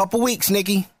got a couple weeks,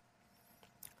 Nicki.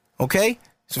 Okay,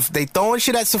 so if they throwing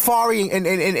shit at Safari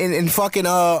and fucking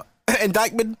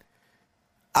indictment.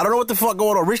 I don't know what the fuck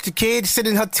going on. Rich the Kid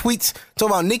sending her tweets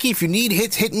talking about Nicki. If you need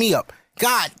hits, hit me up.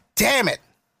 God damn it.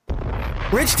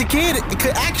 Rich the Kid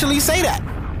could actually say that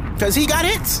because he got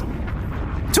hits.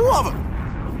 2 of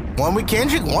them. One with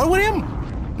Kendrick, one with him.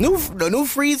 The new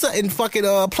Freezer and fucking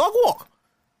Plug Walk.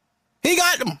 He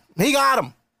got them.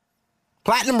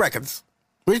 Platinum records.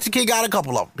 Rich the Kid got a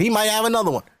couple of them. He might have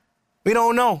another one. We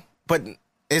don't know. But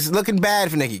it's looking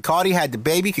bad for Nicki. Cardi had the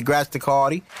baby. Congrats to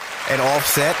Cardi and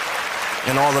Offset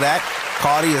and all of that.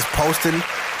 Cardi is posting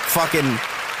fucking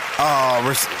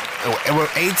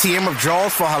ATM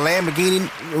withdrawals for her Lamborghini.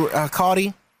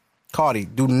 Cardi,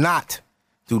 do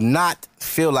not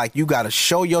feel like you got to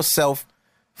show yourself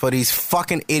for these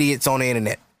fucking idiots on the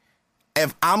internet.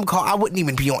 If I wouldn't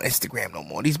even be on Instagram no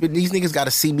more. These niggas got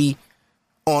to see me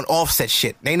on Offset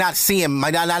shit. They not seeing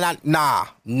my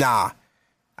nah.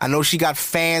 I know she got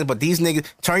fans, but these niggas,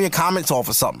 turn your comments off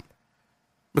or something.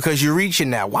 Because you're reaching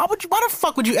now. Why the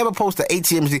fuck would you ever post the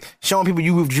ATMs showing people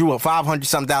you withdrew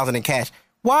 500,000 in cash?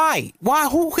 Why?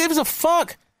 Who gives a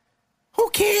fuck? Who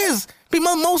cares?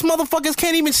 Most motherfuckers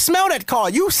can't even smell that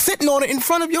card. You sitting on it in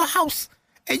front of your house.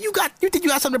 And you think you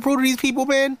got something to prove to these people,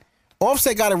 man?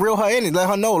 Offset got to reel her in and let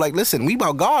her know, like, listen, we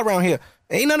about God around here.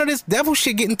 Ain't none of this devil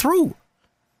shit getting through.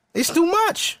 It's too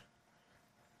much.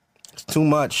 It's too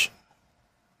much.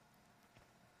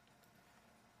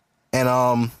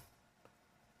 And,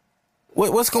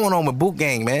 what's going on with Boot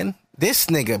Gang, man? This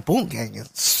nigga, Boot Gang,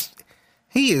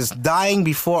 he is dying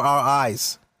before our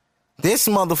eyes. This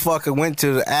motherfucker went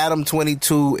to the Adam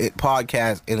 22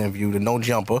 podcast interview, the No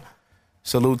Jumper.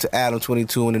 Salute to Adam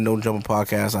 22 and the No Jumper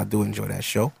podcast. I do enjoy that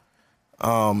show.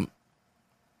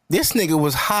 This nigga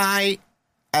was high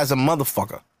as a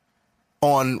motherfucker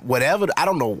on whatever. I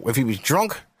don't know if he was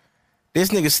drunk. This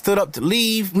nigga stood up to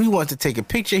leave. We wanted to take a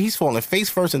picture. He's falling face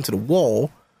first into the wall.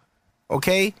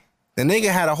 Okay? The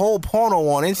nigga had a whole porno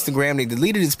on Instagram. They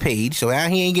deleted his page, so now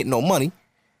he ain't getting no money.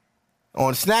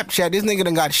 on Snapchat, this nigga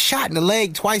done got shot in the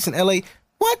leg twice in L.A.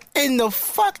 What in the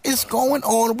fuck is going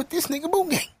on with this nigga Boom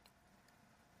Gang?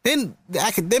 Then the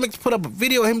academics put up a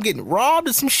video of him getting robbed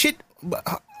or some shit.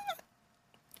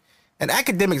 And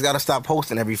academics gotta stop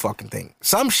posting every fucking thing.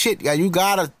 Some shit, you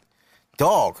gotta,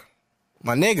 dog,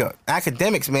 my nigga,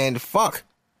 academics, man, fuck.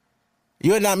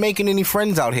 You're not making any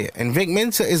friends out here. And Vic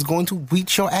Mensa is going to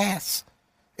beat your ass.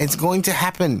 It's going to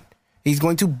happen. He's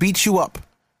going to beat you up.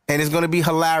 And it's going to be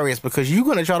hilarious because you're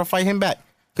going to try to fight him back.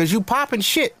 Because you popping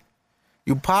shit.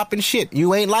 You popping shit.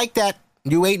 You ain't like that.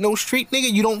 You ain't no street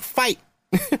nigga. You don't fight.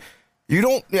 You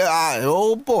don't.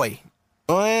 Oh, boy.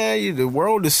 The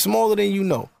world is smaller than you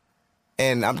know.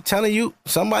 And I'm telling you,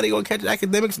 somebody going to catch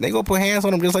academics and they going to put hands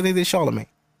on them just like they did Charlamagne.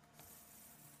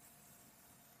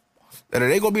 And it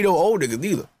ain't going to be no old niggas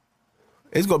either.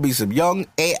 It's going to be some young,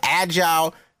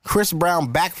 agile, Chris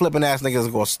Brown backflipping ass niggas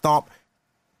going to stomp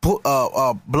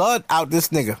blood out this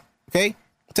nigga. Okay?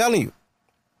 I'm telling you.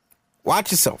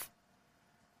 Watch yourself.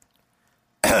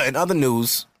 In other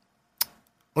news,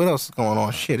 what else is going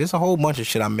on? Shit, there's a whole bunch of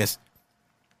shit I missed.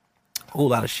 A whole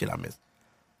lot of shit I missed.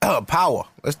 Power.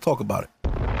 Let's talk about it.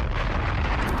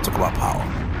 Let's talk about Power.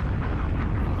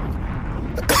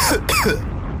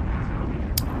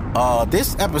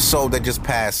 This episode that just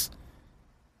passed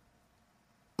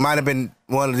might have been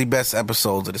one of the best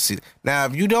episodes of the season. Now,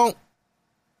 if you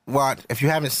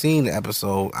haven't seen the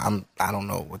episode, I don't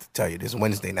know what to tell you. This is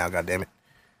Wednesday now, goddammit.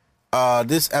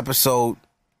 This episode,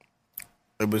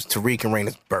 it was Tariq and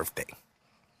Raina's birthday.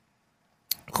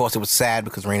 Of course, it was sad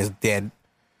because Raina's dead.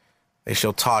 They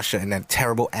show Tasha in that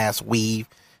terrible ass weave.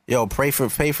 Yo, pray for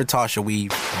Tasha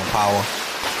weave on Power.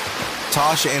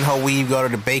 Tasha in her weave go to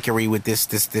the bakery with this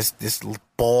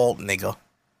bald nigga.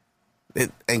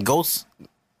 And Ghost,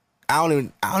 I don't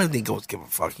even think Ghost give a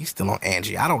fuck. He's still on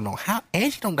Angie. I don't know how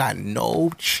Angie don't got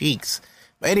no cheeks.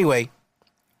 But anyway,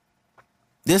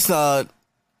 this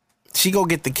she go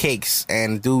get the cakes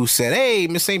and dude said, "Hey,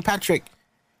 Miss St. Patrick,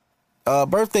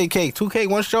 birthday cake, 2 cake,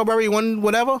 1 strawberry, 1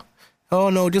 whatever." Oh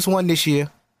no, just 1 this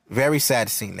year. Very sad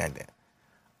to see that there.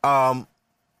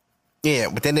 Yeah,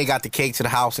 but then they got the cake to the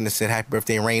house and it said happy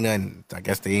birthday, Raina, and I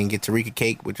guess they didn't get Tariq a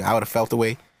cake, which I would have felt the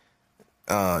way.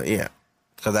 Yeah,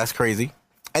 because that's crazy.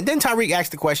 And then Tariq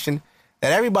asked the question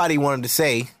that everybody wanted to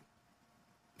say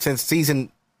since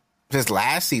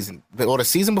last season, or the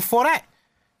season before that.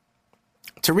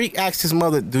 Tariq asked his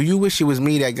mother, "Do you wish it was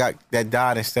me that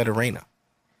died instead of Raina?"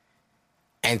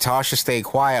 And Tasha stayed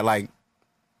quiet, like,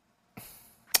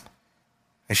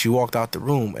 and she walked out the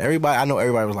room. I know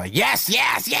everybody was like, yes,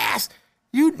 yes, yes.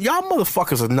 Y'all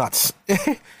motherfuckers are nuts.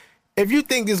 If you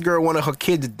think this girl wanted her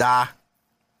kid to die,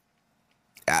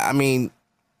 I mean,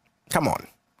 come on.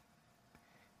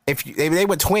 If they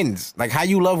were twins, like, how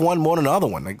you love one more than the other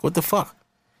one? Like, what the fuck?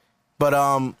 But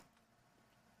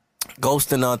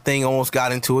Ghost and Thing almost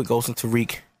got into it. Ghost and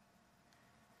Tariq.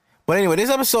 But anyway, this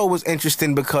episode was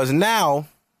interesting because now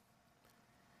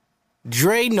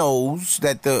Dre knows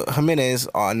that the Jimenez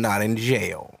are not in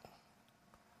jail.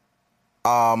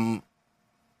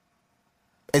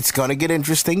 It's gonna get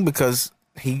interesting because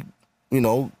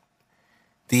Diego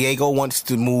wants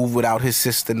to move without his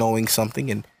sister knowing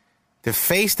something, and the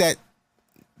face that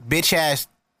bitch ass,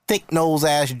 thick nose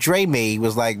ass Dre made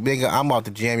was like, "Nigga, I'm about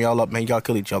to jam y'all up, man. Y'all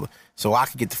kill each other, so I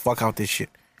can get the fuck out this shit."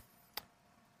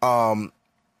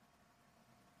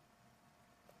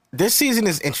 This season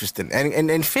is interesting,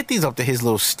 and 50's up to his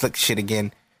little slick shit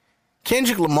again.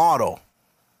 Kendrick Lamar, though.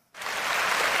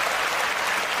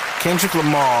 Kendrick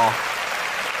Lamar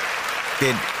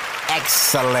did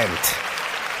excellent.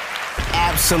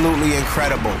 Absolutely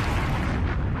incredible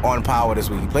on Power this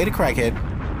week. He played a crackhead.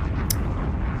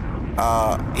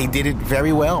 He did it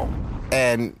very well.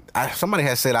 And somebody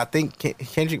has said, I think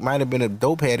Kendrick might have been a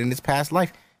dope head in his past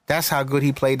life. That's how good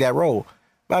he played that role.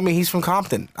 But, I mean, he's from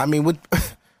Compton. I mean, what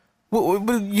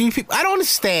you people, I don't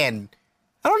understand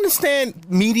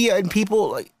media and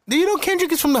people. Like, do you know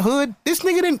Kendrick is from the hood? This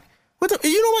nigga didn't.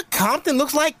 You know what Compton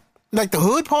looks like? Like the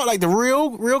hood part, like the real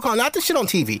Compton, not the shit on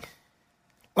TV.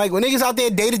 Like when niggas out there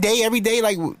day to day, every day,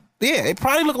 like, yeah, it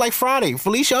probably looked like Friday.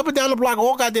 Felicia up and down the block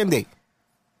all goddamn day.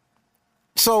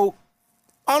 So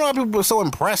I don't know how people were so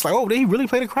impressed. Like, oh, he really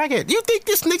played a crackhead. You think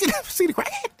this nigga never seen a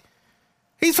crackhead?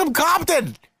 He's from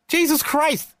Compton. Jesus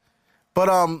Christ. But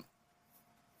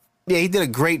yeah, he did a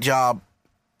great job.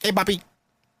 Hey, Bobby.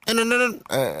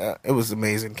 It was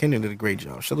amazing. Kendrick did a great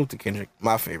job. Shout out to Kendrick,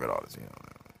 my favorite artist. You know,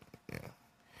 yeah.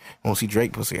 Won't see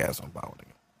Drake pussy ass on Power.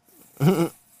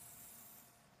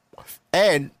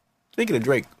 And speaking of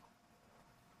Drake,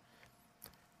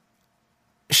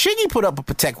 Shiggy put up a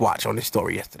Protect watch on his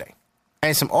story yesterday,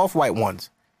 and some off-white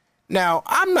ones. Now,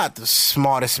 I'm not the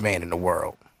smartest man in the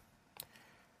world,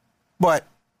 but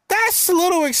that's a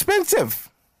little expensive.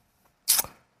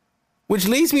 Which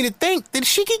leads me to think that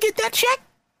Shiggy get that check.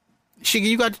 Shiggy,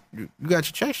 you got your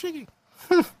check, Shiggy?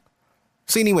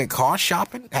 Seen he went car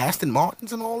shopping, Aston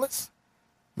Martins and all this.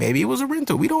 Maybe it was a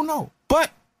rental. We don't know. But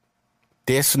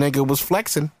this nigga was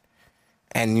flexing.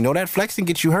 And you know that flexing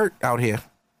gets you hurt out here.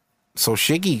 So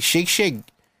Shiggy, Shig.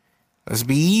 Let's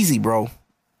be easy, bro.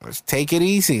 Let's take it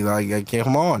easy. Like,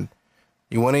 come on.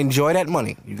 You want to enjoy that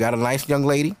money. You got a nice young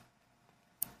lady.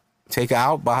 Take her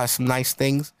out, buy her some nice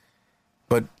things.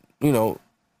 But, you know,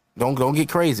 don't get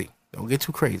crazy. Don't get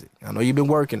too crazy. I know you've been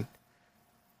working.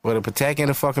 But a Patek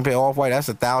and a fucking pair of Off-White, that's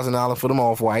 $1,000 for them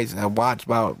Off-Whites. I watch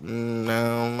about,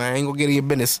 no, I ain't gonna get in your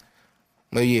business.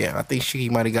 But yeah, I think Shiggy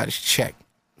might have got his check.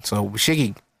 So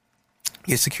Shiggy,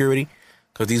 get security,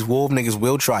 because these wolf niggas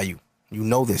will try you. You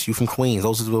know this. You from Queens.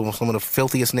 Those are some of the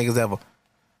filthiest niggas ever.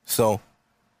 So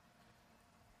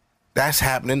that's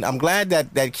happening. I'm glad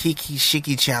that Kiki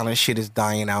Shiggy challenge shit is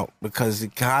dying out, because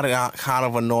it got kind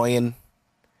of annoying.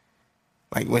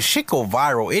 Like, when shit go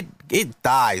viral, it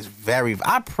dies very...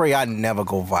 I pray I never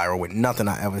go viral with nothing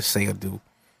I ever say or do.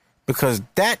 Because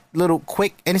that little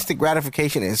quick instant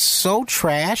gratification is so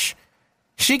trash.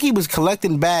 Shiggy was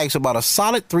collecting bags for about a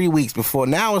solid 3 weeks before.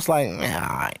 Now it's like, all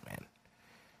right,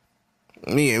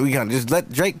 man. Yeah, we gotta just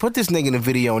let Drake put this nigga in the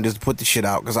video and just put the shit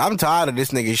out. Because I'm tired of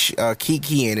this nigga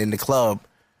kikiing in the club.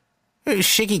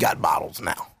 Shiggy got bottles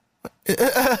now.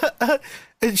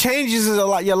 It changes a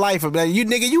lot your life. You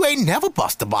nigga, you ain't never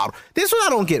bust a bottle. This is what I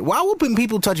don't get. Why would when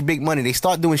people touch big money, they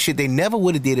start doing shit they never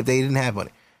would have did if they didn't have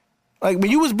money? Like, when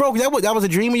you was broke, that was a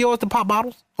dream of yours to pop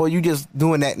bottles? Or you just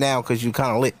doing that now because you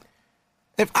kind of lit?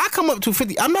 If I come up to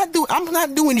 50, I'm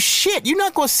not doing shit. You're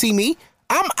not gonna see me.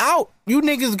 I'm out. You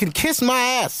niggas can kiss my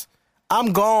ass.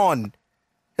 I'm gone.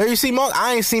 Have you seen Mark?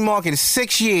 I ain't seen Mark in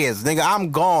 6 years. Nigga,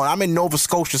 I'm gone. I'm in Nova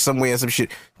Scotia somewhere or some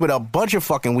shit with a bunch of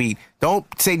fucking weed. Don't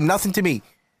say nothing to me.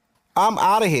 I'm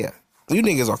out of here. You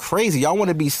niggas are crazy. Y'all want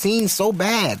to be seen so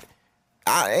bad.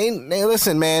 Hey,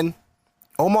 listen, man.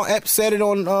 Omar Epps said it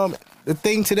on the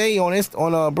thing today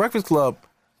on Breakfast Club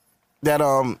that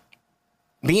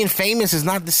being famous is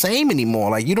not the same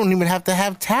anymore. Like, you don't even have to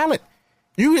have talent.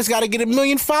 You just got to get 1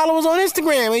 million followers on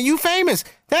Instagram and you famous.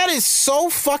 That is so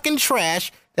fucking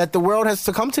trash that the world has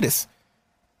succumbed to this.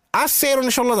 I said on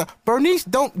the show, Bernice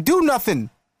don't do nothing.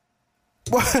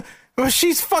 Well,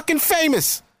 she's fucking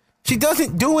famous. She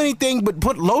doesn't do anything but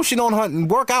put lotion on her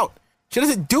and work out. She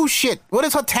doesn't do shit. What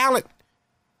is her talent?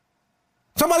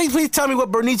 Somebody please tell me what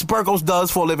Bernice Burgos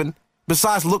does for a living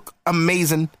besides look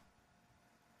amazing.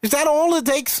 Is that all it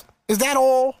takes? Is that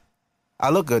all? I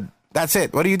look good. That's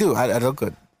it. What do you do? I look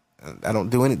good. I don't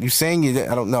do anything. You saying you?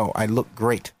 I don't know. I look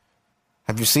great.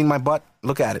 Have you seen my butt?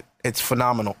 Look at it. It's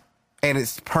phenomenal. And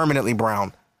it's permanently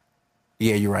brown.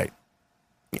 Yeah, you're right.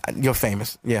 You're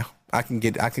famous. Yeah, I can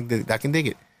dig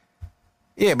it.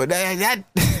 Yeah, but that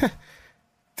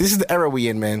this is the era we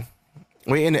in, man.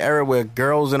 We're in the era where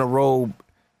girls in a robe,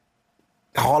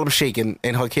 Harlem shaking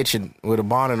in her kitchen with a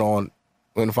bonnet on,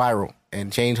 went viral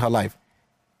and changed her life.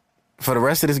 For the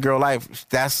rest of this girl life,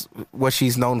 that's what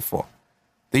she's known for.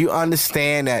 Do you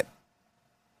understand that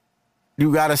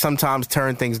you gotta sometimes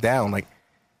turn things down? Like,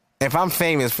 if I'm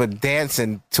famous for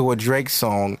dancing to a Drake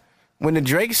song, when the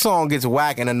Drake song gets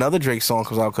whack and another Drake song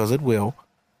comes out, because it will,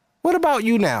 what about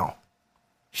you now,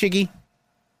 Shiggy?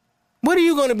 What are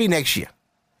you gonna be next year?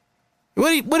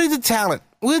 What is the talent?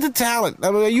 Where's the talent? I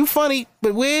mean, are you funny?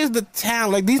 But where's the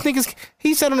talent? Like, these niggas,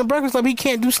 he said on the Breakfast Club he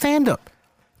can't do stand-up.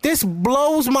 This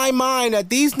blows my mind that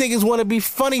these niggas want to be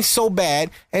funny so bad,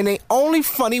 and they only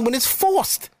funny when it's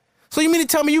forced. So you mean to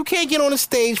tell me you can't get on the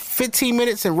stage 15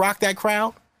 minutes and rock that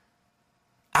crowd?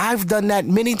 I've done that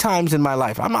many times in my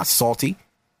life. I'm not salty.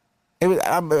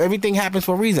 Everything happens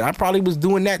for a reason. I probably was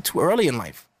doing that too early in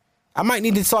life. I might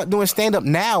need to start doing stand-up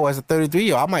now as a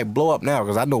 33-year-old. I might blow up now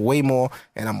because I know way more,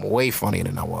 and I'm way funnier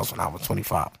than I was when I was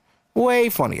 25. Way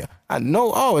funnier. I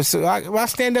know, my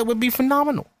stand-up would be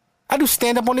phenomenal. I do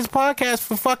stand-up on this podcast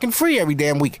for fucking free every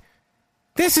damn week.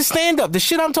 This is stand-up. The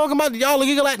shit I'm talking about, y'all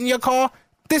giggle at in your car,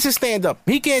 this is stand-up.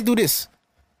 He can't do this.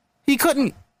 He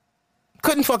couldn't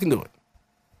fucking do it.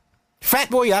 Fat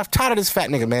boy, I'm tired of this fat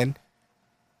nigga, man.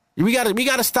 We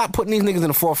gotta stop putting these niggas in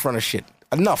the forefront of shit.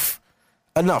 Enough.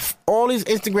 All these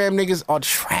Instagram niggas are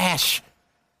trash.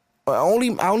 I only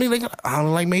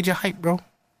like Major hype, bro.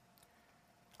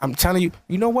 I'm telling you,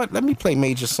 you know what? Let me play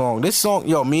Major song. This song,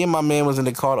 yo, me and my man was in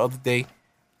the car the other day.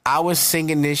 I was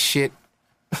singing this shit.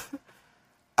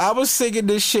 I was singing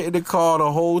this shit in the car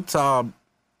the whole time.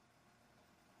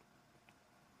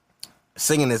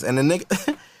 Singing this. And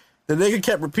the The nigga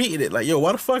kept repeating it. Like, yo,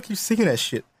 why the fuck you singing that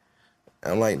shit?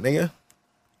 I'm like, nigga,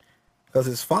 because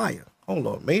it's fire. Hold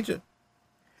on, Major.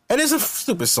 And it's a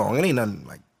stupid song. It ain't nothing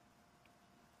like.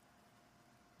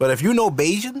 But if you know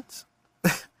Bajans,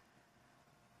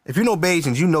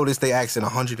 you know this they accent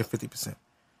 150%.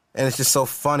 And it's just so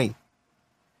funny.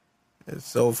 It's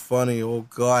so funny. Oh,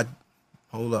 God.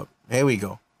 Hold up. Here we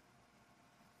go.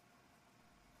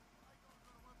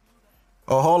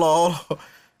 Oh,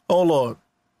 hold on.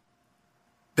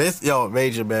 This, yo,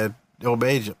 Major, man. Yo,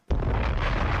 Major.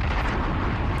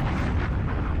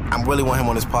 I really want him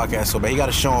on this podcast so bad. He got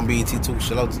a show on BET too.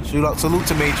 Salute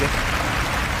to Major.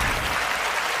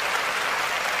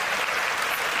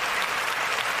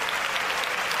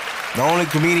 The only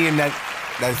comedian that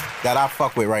I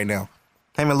fuck with right now.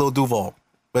 Him and Lil Duval.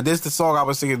 But this is the song I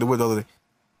was singing with the other day.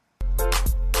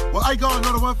 Well, I got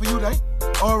another one for you, eh?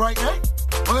 All right, eh?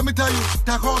 Well, let me tell you,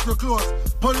 take off your clothes,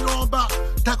 put it on back.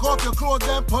 Take off your clothes,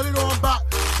 then put it on back.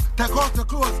 Take off your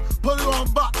clothes, put it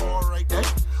on back. All right, eh?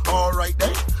 All right,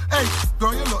 eh? Hey,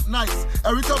 girl, you look nice.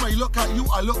 Every time I look at you,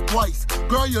 I look twice.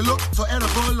 Girl, you look so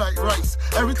edible like rice.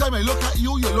 Every time I look at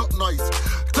you, you look nice.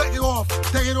 Take it off,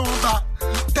 take it on back.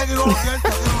 Take it off again,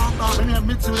 take it on back. And then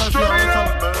mix it with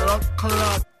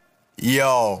that.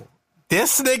 Yo,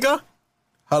 this nigga,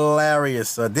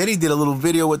 hilarious. Diddy did a little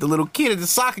video with the little kid at the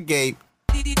soccer game.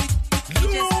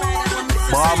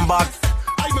 Bomba.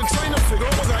 I've been trying to figure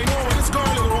out what I know when this girl is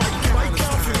right. I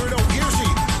can't figure it out. Here she.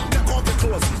 Take off the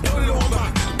clothes, put it on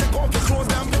back. Take off the clothes,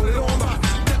 then put it on back.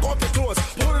 Take off the clothes,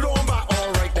 put it on back.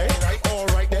 All right, then. All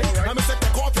right, then. I'm gonna say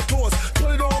take off the clothes,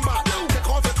 put it on back. Take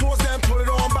off the clothes, then put it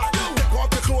on back. Take off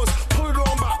the clothes, put it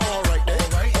on back. All right, then.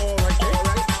 All right, then.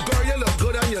 Girl, you look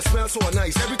good and you smell so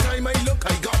nice. Every time I look,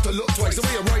 I got to look twice. The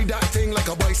way you ride that thing like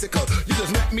a bicycle, you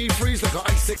just make me freeze like an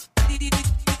icicle.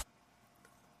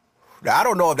 Now, I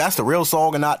don't know if that's the real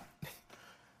song or not,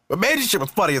 but Major shit was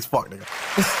funny as fuck, nigga.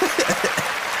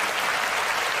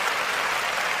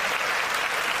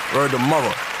 Word to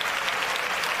mother.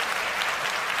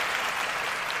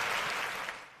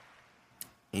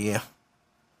 Yeah.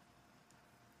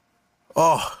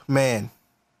 Oh, man.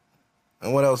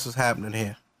 And what else is happening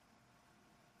here?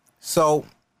 So,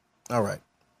 all right.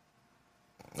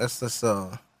 Let's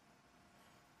I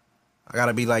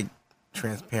gotta be like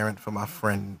transparent for my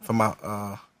friend, for my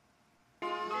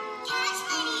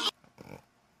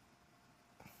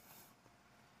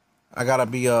I gotta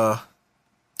be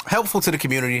helpful to the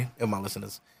community of my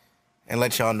listeners and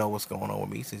let y'all know what's going on with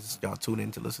me since y'all tune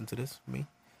in to listen to this for me.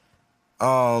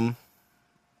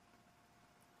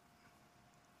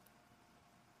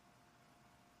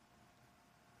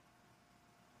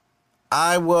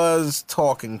 I was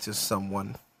talking to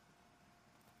someone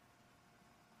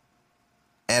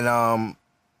and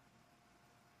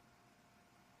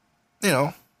you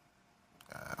know,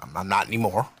 I'm not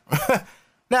anymore.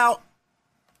 Now,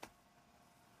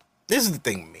 this is the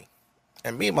thing with me.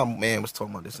 And me and my man was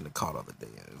talking about this in the car the other day.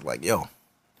 And it was like, yo,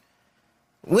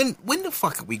 when the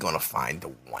fuck are we gonna find the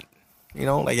one? You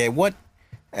know, like at what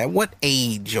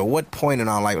age or what point in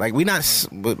our life? Like we not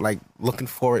like looking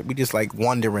for it. We just like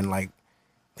wondering, like,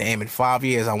 damn, in 5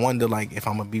 years, I wonder like if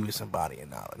I'm gonna be with somebody or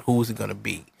not. And who is it gonna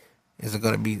be? Is it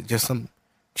gonna be just some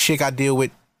chick I deal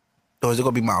with, or is it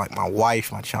gonna be my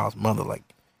wife, my child's mother? Like,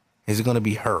 is it gonna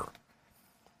be her?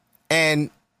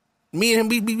 And me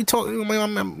and him, we talk. Me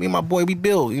and my boy, we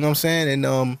build. You know what I'm saying?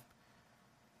 And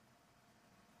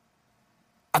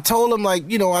I told him, like,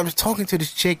 you know, I was talking to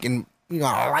this chick, and you know,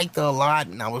 I liked her a lot,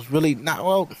 and I was really not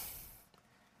well.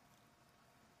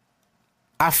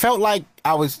 I felt like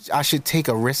I should take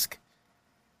a risk.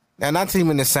 Now, not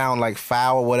even to sound like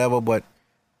foul or whatever, but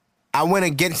I went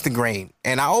against the grain.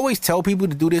 And I always tell people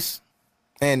to do this,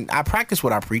 and I practice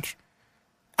what I preach.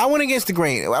 I went against the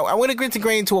grain. I went against the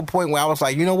grain to a point where I was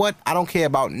like, you know what? I don't care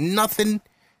about nothing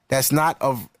that's not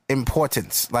of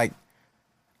importance. Like,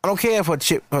 I don't care if her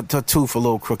tooth a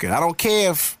little crooked. I don't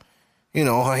care if, you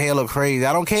know, her hair look crazy.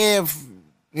 I don't care if,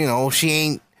 you know, she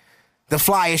ain't the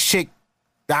flyest chick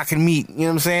I can meet. You know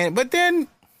what I'm saying? But then,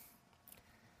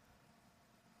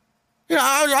 you know,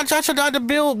 I tried to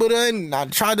build with her, and I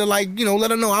tried to, like, you know,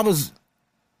 let her know I was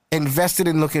invested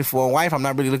in looking for a wife. I'm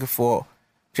not really looking for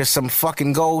just some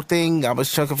fucking gold thing. I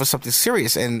was looking for something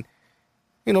serious. And,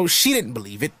 you know, she didn't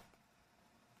believe it.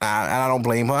 And I don't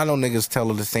blame her. I know niggas tell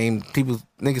her the same.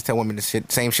 Niggas tell women the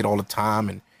same shit all the time.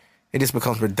 And it just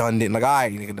becomes redundant. Like, all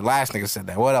right, nigga, the last nigga said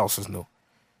that. What else is new?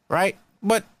 Right?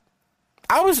 But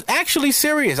I was actually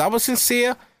serious. I was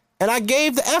sincere. And I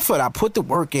gave the effort. I put the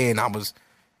work in. I was,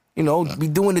 you know, we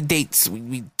doing the dates.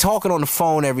 We talking on the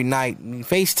phone every night. We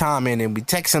FaceTiming and we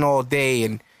texting all day.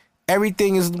 And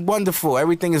everything is wonderful,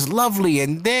 everything is lovely,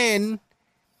 and then,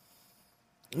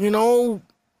 the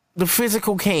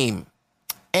physical came.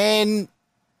 And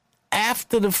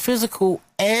after the physical,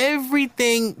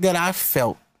 everything that I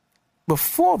felt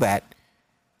before that,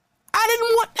 I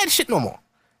didn't want that shit no more.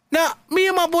 Now, me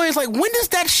and my boy is like, when does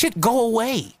that shit go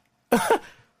away?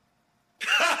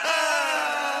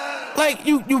 Like,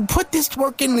 you put this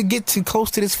work in to get too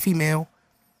close to this female,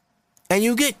 and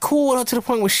you get cool with her to the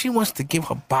point where she wants to give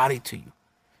her body to you.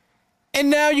 And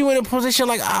now you're in a position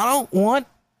like, I don't want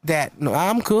that. No,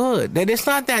 I'm good. That it's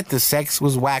not that the sex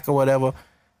was whack or whatever.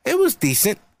 It was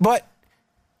decent, but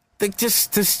this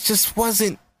just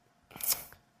wasn't.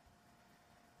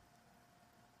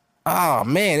 Oh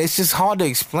man, it's just hard to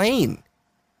explain.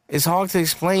 It's hard to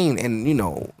explain, and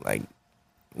like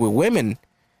with women,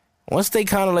 once they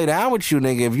kind of lay down with you,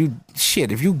 nigga,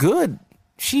 if you good,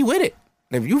 she with it.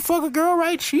 If you fuck a girl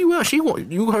right, she will. She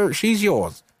won't. You her, she's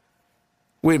yours.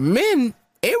 With men,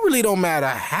 it really don't matter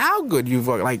how good you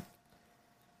fuck. Like,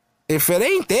 if it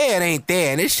ain't there, it ain't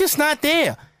there, and it's just not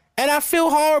there. And I feel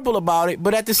horrible about it,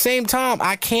 but at the same time,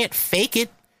 I can't fake it.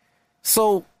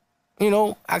 So,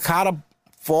 I kind of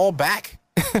fall back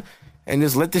and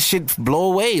just let the shit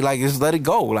blow away. Like, just let it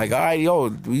go. Like, all right,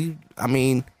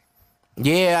 I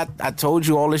told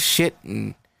you all this shit,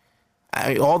 and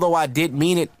although I did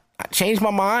mean it, I changed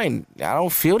my mind. I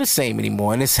don't feel the same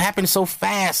anymore, and it's happened so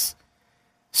fast.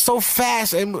 So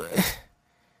fast. And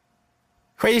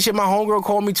crazy shit, my homegirl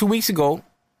called me 2 weeks ago,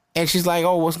 and she's like,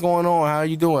 oh, what's going on? How are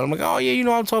you doing? I'm like, oh,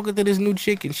 yeah, I'm talking to this new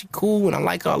chick, and she cool, and I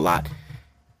like her a lot.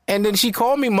 And then she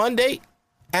called me Monday,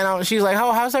 and she's like,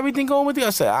 oh, how's everything going with you?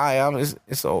 I said,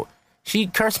 so she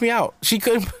cursed me out. She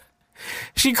couldn't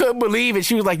believe it.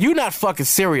 She was like, you're not fucking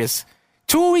serious.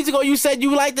 2 weeks ago, you said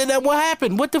you liked it, then what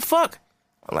happened? What the fuck?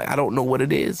 I'm like, I don't know what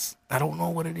it is. I don't know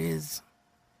what it is.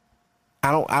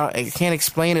 I can't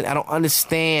explain it. I don't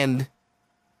understand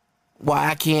why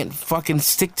I can't fucking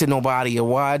stick to nobody, or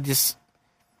why I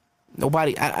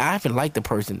haven't liked a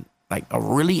person, like, I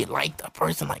really liked a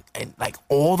person, like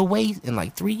all the way in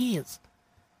like 3 years.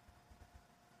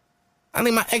 I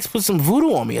think my ex put some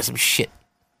voodoo on me or some shit.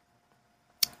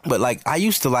 But like, I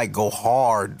used to like go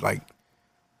hard. Like,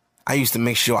 I used to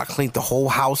make sure I cleaned the whole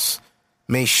house,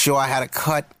 made sure I had a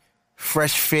cut,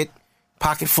 fresh fit,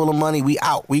 pocket full of money. We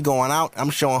out. We going out.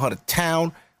 I'm showing her the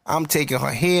town. I'm taking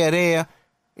her here, there.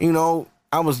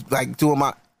 I was like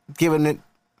giving it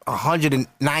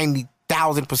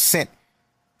 190,000%.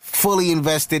 Fully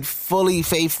invested, fully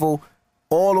faithful,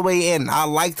 all the way in. I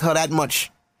liked her that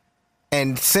much.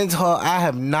 And since her, I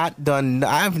have not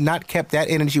kept that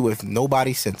energy with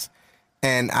nobody since.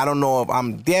 And I don't know if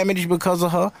I'm damaged because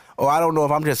of her, or I don't know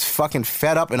if I'm just fucking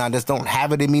fed up and I just don't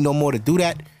have it in me no more to do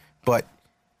that. But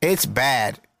it's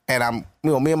bad. And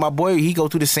me and my boy, he go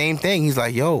through the same thing. He's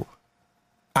like, yo,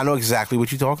 I know exactly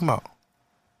what you're talking about.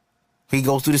 He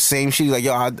goes through the same shit. He's like,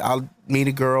 yo, I'll meet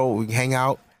a girl, we can hang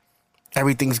out,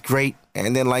 everything's great.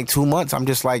 And then like 2 months, I'm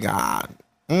just like, I'm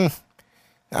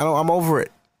over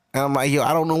it. And I'm like, yo,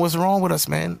 I don't know what's wrong with us,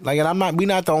 man. Like, and we're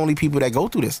not the only people that go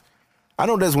through this. I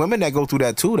know there's women that go through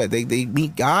that too, that they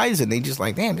meet guys and they just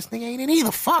like, damn, this nigga ain't it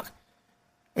either. Fuck. You know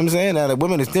what I'm saying? Now, the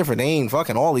women is different. They ain't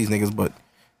fucking all these niggas, but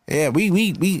yeah,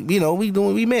 we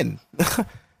men.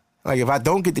 Like, if I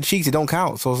don't get the cheeks, it don't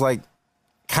count. So it's like,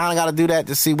 kind of got to do that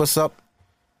to see what's up.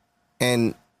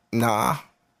 And nah,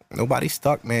 nobody's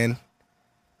stuck, man.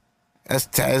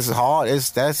 That's hard. I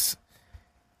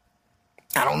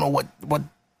don't know what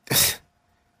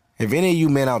if any of you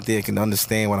men out there can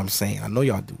understand what I'm saying. I know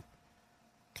y'all do.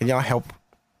 Can y'all help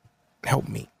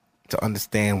me to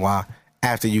understand why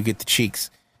after you get the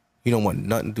cheeks, you don't want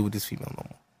nothing to do with this female no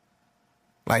more?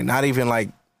 Like, not even like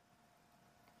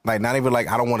I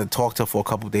don't want to talk to her for a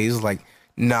couple of days. It's like,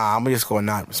 nah, I'm just going to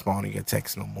not respond to your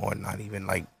text no more and not even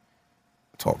like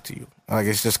talk to you. Like,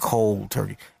 it's just cold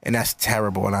turkey. And that's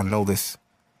terrible, and I know this.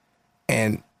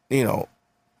 And,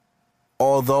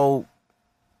 although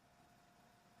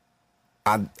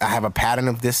I have a pattern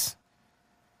of this,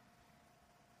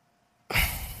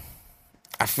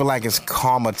 I feel like it's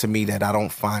karma to me that I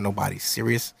don't find nobody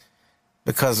serious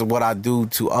because of what I do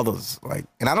to others. Like,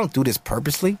 and I don't do this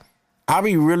purposely. I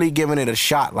be really giving it a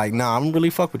shot. Like, nah, I'm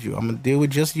really fuck with you. I'm gonna deal with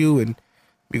just you, and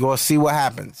we gonna see what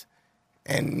happens.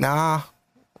 And nah,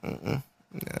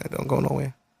 don't go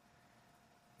nowhere.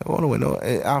 No,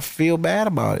 I feel bad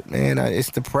about it, man. It's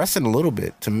depressing a little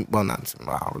bit to me. Well, I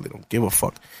really don't give a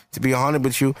fuck. To be 100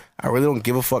 with you, I really don't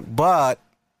give a fuck. But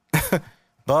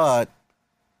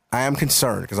I am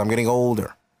concerned because I'm getting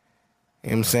older. You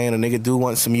know what I'm saying? A nigga do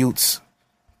want some youths,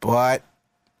 but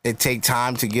it take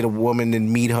time to get a woman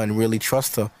and meet her and really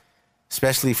trust her.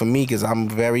 especially for me, because I'm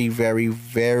very, very,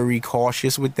 very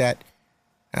cautious with that.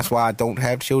 That's why I don't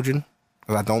have children,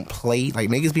 because I don't play. Like,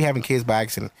 niggas be having kids by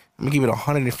accident. I'm going to give it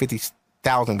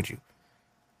 150,000 with you.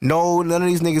 No, none of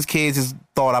these niggas' kids is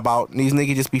thought about. These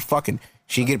niggas just be fucking.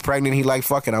 She get pregnant, he like,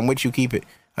 fucking, I'm with you, keep it.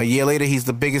 A year later, he's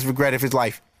the biggest regret of his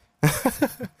life.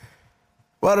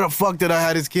 Why the fuck did I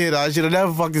have this kid? I should have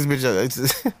never fucked this bitch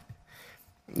up.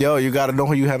 Yo, you got to know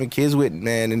who you having kids with,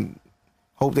 man, and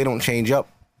hope they don't change up.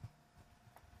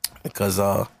 Because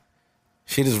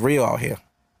shit is real out here.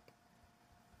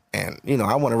 And, you know,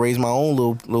 I want to raise my own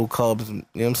little cubs, you know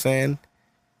what I'm saying?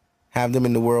 Have them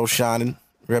in the world shining,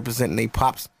 representing they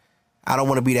pops. I don't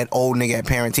want to be that old nigga at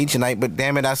parent-teacher night, but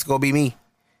damn it, that's going to be me.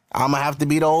 I'm going to have to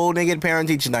be the old nigga at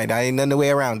parent-teacher night. I ain't no way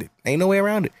around it. Ain't no way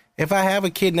around it. If I have a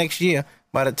kid next year,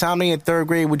 by the time they in third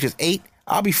grade, which is 8,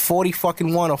 I'll be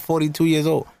 41 or 42 years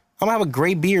old. I'm going to have a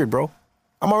gray beard, bro.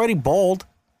 I'm already bald.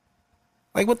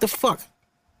 Like, what the fuck?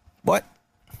 What?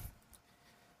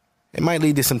 It might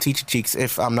lead to some teacher cheeks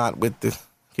if I'm not with the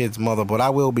kid's mother, but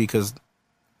I will be, because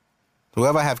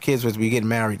whoever I have kids with, we get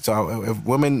married. So if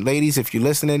women, ladies, if you're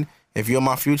listening, if you're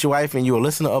my future wife and you're a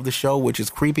listener of the show, which is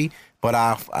creepy, but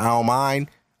I don't mind,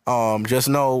 just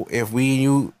know if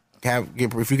you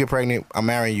get pregnant, I'm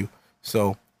marrying you.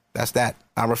 So that's that.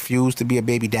 I refuse to be a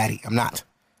baby daddy. I'm not.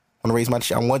 I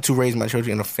want to raise my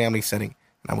children in a family setting,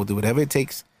 and I will do whatever it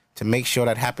takes to make sure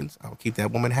that happens. I will keep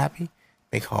that woman happy,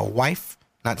 make her a wife,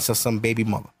 not just some baby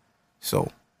mother.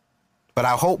 So, but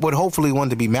I would hopefully want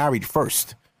to be married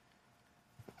first.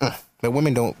 But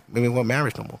women want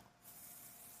marriage no more.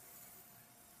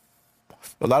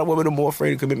 A lot of women are more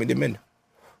afraid of commitment than men.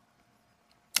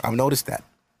 I've noticed that.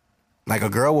 Like, a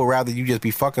girl would rather you just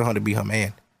be fucking her to be her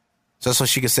man, just so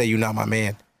she can say you're not my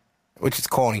man, which is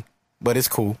corny, but it's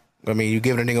cool. I mean, you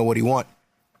giving a nigga what he want,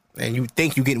 and you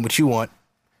think you getting what you want.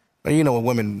 But you know what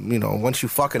women, you know, once you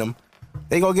fucking them,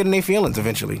 they gonna get in their feelings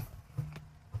eventually.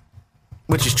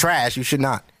 Which is trash. You should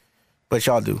not. But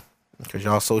y'all do. Because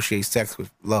y'all associate sex with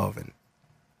love, and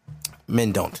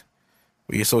men don't.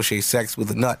 We associate sex with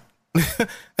a nut.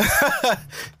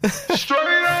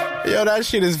 Straight up. Yo, that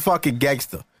shit is fucking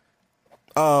gangster.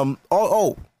 Boom.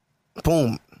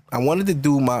 I wanted to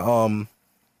do my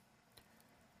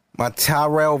my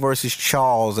Tyrell versus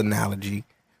Charles analogy.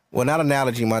 Well, not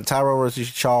analogy, my Tyrell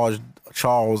versus Charles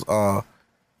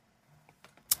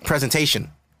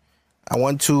presentation. I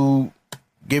want to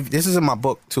give, this is in my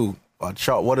book too,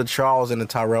 what a Charles and a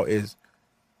Tyrell is.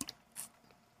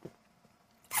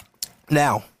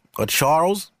 Now, a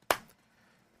Charles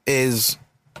is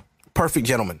perfect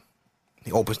gentleman.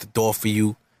 He opens the door for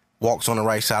you, walks on the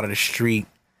right side of the street.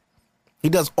 He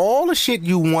does all the shit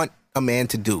you want a man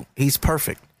to do. He's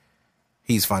perfect.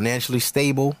 He's financially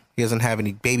stable. He doesn't have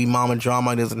any baby mama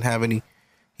drama.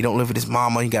 He don't live with his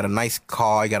mama. He got a nice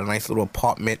car. He got a nice little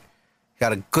apartment. He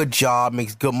got a good job,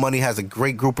 makes good money, has a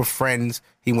great group of friends.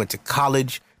 He went to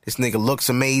college. This nigga looks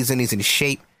amazing. He's in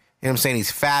shape. You know what I'm saying?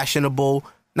 He's fashionable.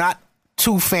 Not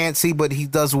too fancy, but he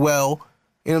does well.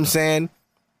 You know what I'm saying?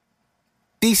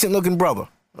 Decent looking brother,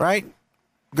 right?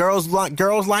 Girls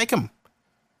like him.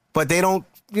 But they don't,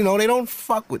 they don't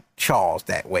fuck with Charles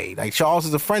that way. Like, Charles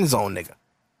is a friend zone nigga.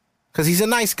 Because he's a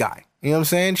nice guy. You know what I'm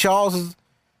saying? Charles is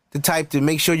the type to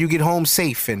make sure you get home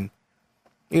safe and,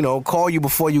 call you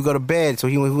before you go to bed so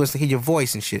he wants to hear your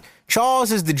voice and shit.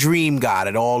 Charles is the dream guy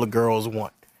that all the girls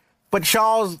want. But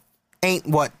Charles ain't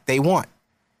what they want.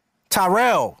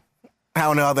 Tyrell,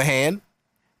 on the other hand,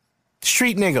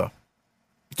 street nigga.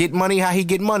 Get money how he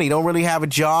get money. Don't really have a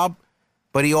job,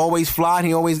 but he always fly and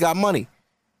he always got money.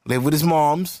 Live with his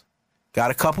moms.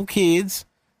 Got a couple kids.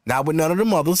 Not with none of the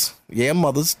mothers. Yeah,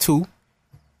 mothers too.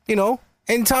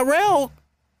 And Tyrell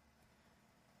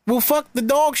will fuck the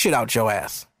dog shit out your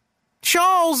ass.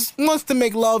 Charles wants to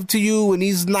make love to you and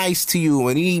he's nice to you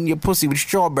and eating your pussy with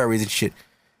strawberries and shit.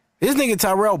 This nigga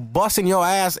Tyrell busting your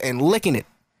ass and licking it.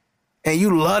 And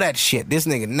you love that shit. This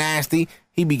nigga nasty.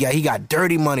 He got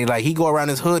dirty money. Like, he go around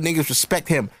his hood, niggas respect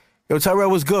him. Yo, Tyrell,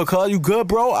 what's good, cuz? You good,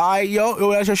 bro? All right,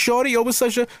 yo, that's your shorty? Yo, what's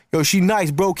such a... Yo, she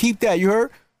nice, bro. Keep that, you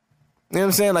heard? You know what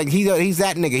I'm saying? Like, he's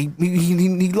that nigga.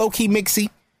 He low-key mixy. You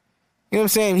know what I'm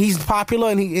saying? He's popular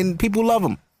and people love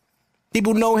him.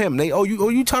 People know him. They,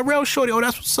 you Tyrell shorty. Oh,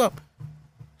 that's what's up.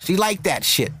 She like that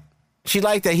shit. She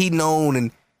like that he known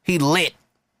and he lit,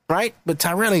 right? But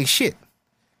Tyrell ain't shit.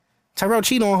 Tyrell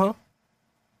cheat on her.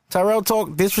 Tyrell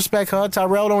disrespect her.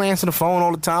 Tyrell don't answer the phone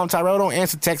all the time. Tyrell don't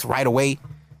answer text right away. You know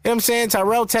what I'm saying?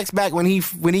 Tyrell texts back when he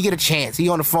get a chance. He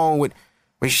on the phone with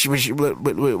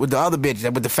the other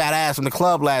bitch, with the fat ass from the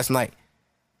club last night.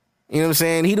 You know what I'm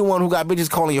saying? He the one who got bitches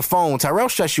calling your phone. Tyrell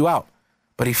shuts you out,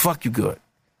 but he fuck you good.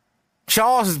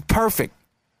 Charles is perfect.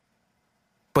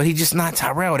 But he's just not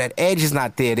Tyrell. That edge is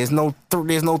not there. There's no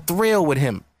thrill with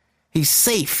him. He's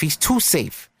safe. He's too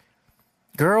safe.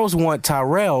 Girls want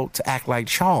Tyrell to act like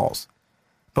Charles.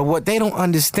 But what they don't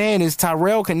understand is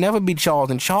Tyrell can never be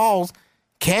Charles. And Charles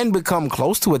can become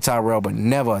close to a Tyrell, but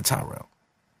never a Tyrell.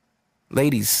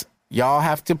 Ladies, y'all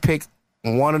have to pick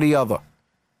one or the other.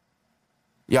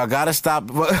 Y'all got to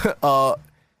stop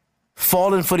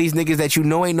falling for these niggas that you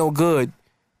know ain't no good,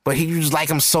 but you just like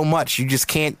them so much. You just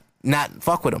can't not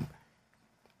fuck with them.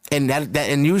 And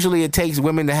and usually it takes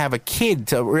women to have a kid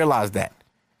to realize that.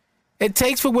 It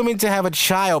takes for women to have a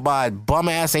child by a bum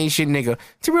ass ain't shit nigga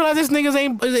to realize this niggas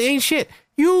ain't shit.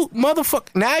 You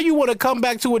motherfucker. Now you want to come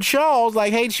back to a Charles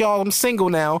like, hey Charles, I'm single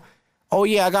now. Oh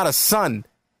yeah, I got a son.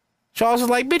 Charles is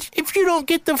like, bitch, if you don't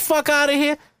get the fuck out of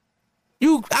here,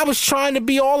 I was trying to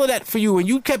be all of that for you, and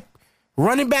you kept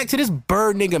running back to this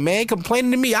bird nigga, man,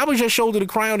 complaining to me. I was your shoulder to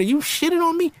cry on, and you shitting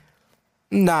on me.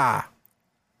 Nah.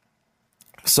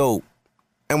 So,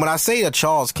 and when I say that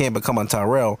Charles can't become a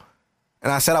Tyrell,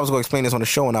 and I said I was going to explain this on the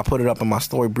show, and I put it up in my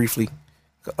story briefly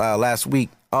last week,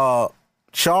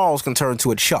 Charles can turn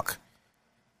to a Chuck.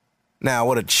 Now,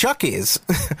 what a Chuck is,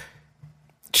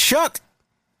 Chuck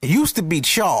used to be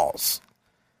Charles,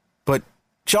 but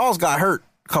Charles got hurt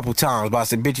a couple times by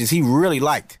some bitches he really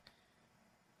liked.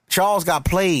 Charles got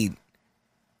played.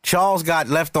 Charles got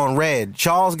left on red.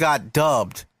 Charles got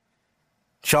dubbed.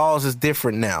 Charles is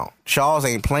different now. Charles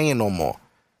ain't playing no more.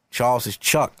 Charles is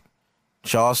Chuck.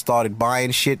 Charles started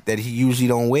buying shit that he usually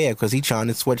don't wear because he trying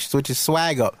to switch his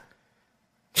swag up.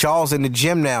 Charles in the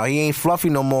gym now. He ain't fluffy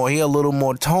no more. He a little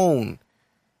more toned.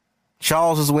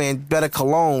 Charles is wearing better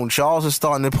cologne. Charles is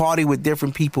starting to party with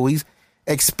different people. He's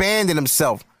expanding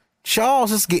himself.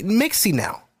 Charles is getting mixy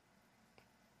now.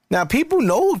 Now, people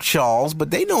know Charles,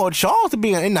 but they know Charles to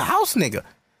be an in the house nigga.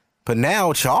 But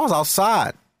now, Charles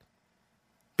outside.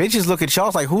 Bitches look at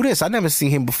Charles like, who this? I never seen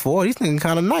him before. He's nigga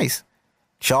kind of nice.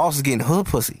 Charles is getting hood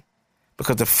pussy.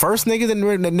 Because the first niggas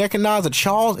that recognize a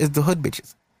Charles is the hood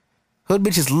bitches. Hood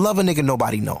bitches love a nigga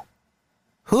nobody know.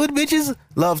 Hood bitches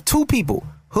love two people.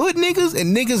 Hood niggas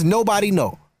and niggas nobody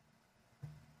know.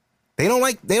 They don't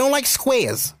like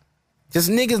squares. Just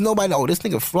niggas nobody know. Oh, this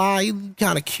nigga fly, he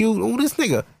kind of cute. Oh, this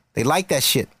nigga. They like that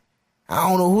shit. I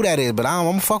don't know who that is, but I'm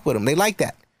gonna fuck with them. They like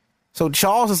that. So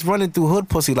Charles is running through hood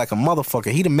pussy like a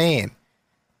motherfucker. He the man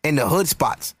in the hood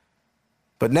spots.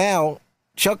 But now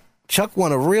Chuck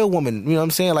want a real woman, you know what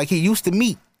I'm saying? Like he used to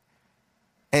meet.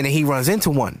 And then he runs into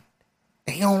one.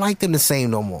 And he don't like them the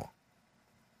same no more.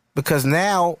 Because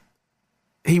now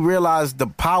he realized the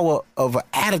power of an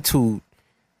attitude.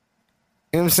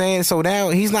 You know what I'm saying? So now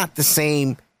he's not the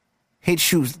same hit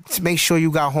shoes to make sure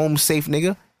you got home safe,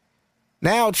 nigga.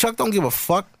 Now Chuck don't give a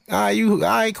fuck. All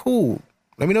right, cool.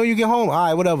 Let me know you get home. All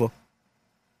right, whatever.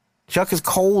 Chuck is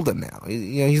colder now.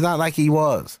 He's not like he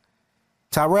was.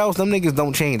 Tyrell's, them niggas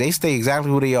don't change. They stay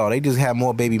exactly who they are. They just have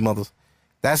more baby mothers.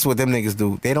 That's what them niggas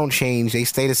do. They don't change. They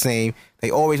stay the same. They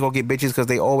always gonna get bitches because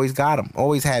they always got them.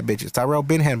 Always had bitches. Tyrell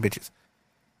been had bitches.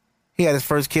 He had his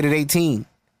first kid at 18.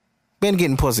 Been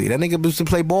getting pussy. That nigga used to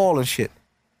play ball and shit.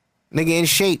 Nigga in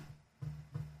shape.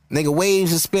 Nigga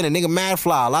waves and spinning. Nigga mad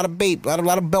fly. A lot of bait. A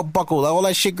lot of belt buckles. All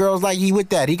that shit girls like. He with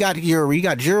that. He got jewelry. He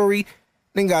got jewelry.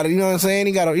 Then got it. You know what I'm saying?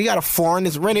 He got a foreign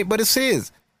that's rented, but it's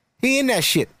his. He in that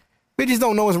shit. Bitches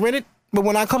don't know it's rented. But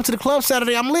when I come to the club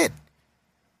Saturday, I'm lit.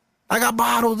 I got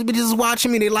bottles. The bitches is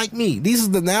watching me. They like me. These is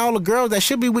now the girls that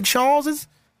should be with Charleses.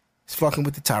 It's fucking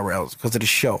with the Tyrells because of the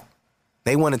show.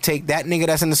 They want to take that nigga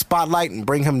that's in the spotlight and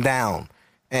bring him down.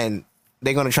 And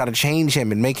they're going to try to change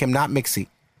him and make him not mixy.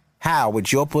 How?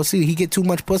 With your pussy? He get too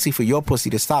much pussy for your pussy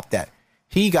to stop that.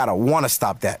 He got to want to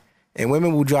stop that. And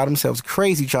women will drive themselves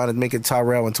crazy trying to make a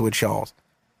Tyrell into a Charles.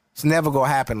 It's never going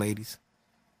to happen, ladies.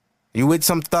 You with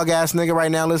some thug-ass nigga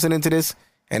right now listening to this,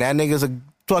 and that nigga's a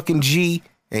fucking G,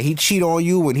 and he cheat on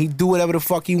you, and he do whatever the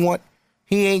fuck he want,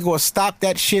 he ain't going to stop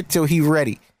that shit till he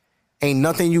ready. Ain't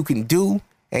nothing you can do.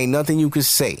 Ain't nothing you can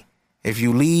say. If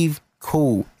you leave,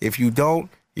 cool. If you don't,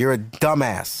 you're a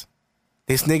dumbass.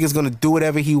 This nigga's gonna do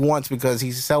whatever he wants because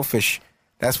he's selfish.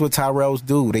 That's what Tyrells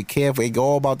do. They care for, they go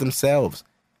all about themselves.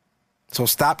 So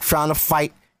stop trying to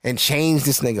fight and change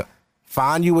this nigga.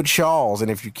 Find you a Charles,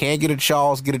 and if you can't get a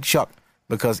Charles, get a Chuck.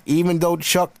 Because even though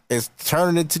Chuck is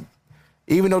turning into,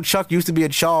 even though Chuck used to be a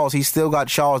Charles, he still got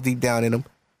Charles deep down in him.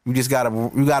 You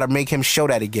gotta make him show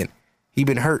that again. He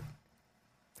been hurt.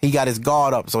 He got his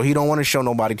guard up, so he don't want to show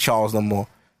nobody Charles no more.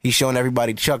 He's showing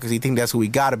everybody Chuck because he think that's who he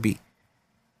gotta be.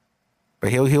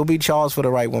 But he'll be Charles for the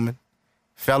right woman.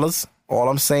 Fellas, all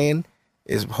I'm saying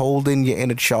is hold in your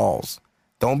inner Charles.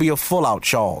 Don't be a full out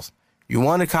Charles. You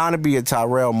want to kind of be a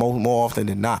Tyrell more often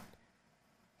than not.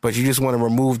 But you just want to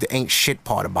remove the ain't shit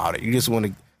part about it. You just want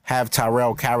to have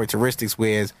Tyrell characteristics,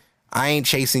 whereas I ain't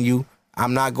chasing you.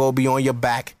 I'm not gonna be on your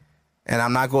back, and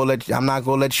I'm not gonna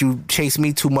let you chase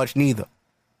me too much neither.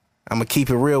 I'm gonna keep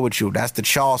it real with you. That's the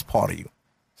Charles part of you.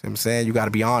 See what I'm saying? You got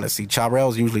to be honest. See,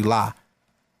 Tyrells usually lie.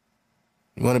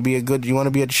 You want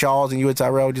to be a Charles and you a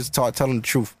Tyrell, just start telling the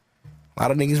truth. A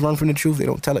lot of niggas run from the truth. They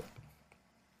don't tell it.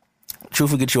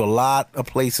 Truth will get you a lot of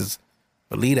places.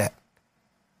 Believe that.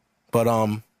 But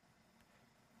I'm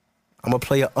gonna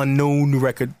play an unknown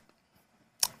record.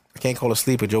 I can't call it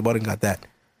Sleeper. Joe Budden got that.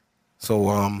 So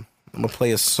I'm gonna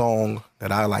play a song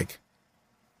that I like.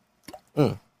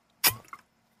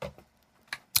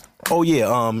 Oh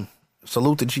yeah,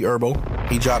 salute to G Herbo.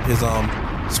 He dropped his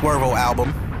Swervo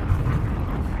album.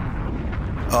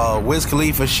 Wiz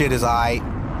Khalifa shit is alright.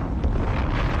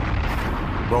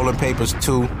 Rolling Papers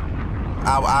 2.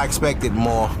 I expected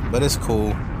more, but it's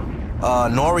cool.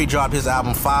 Nori dropped his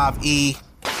album 5E.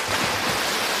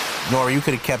 Nori, you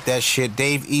could have kept that shit.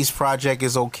 Dave East project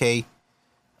is okay.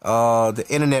 The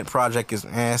Internet project is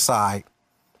alright.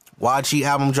 YG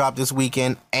album dropped this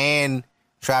weekend, and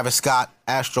Travis Scott,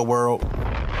 Astro World. Who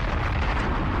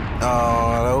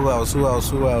else?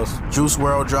 Juice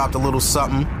WRLD dropped a little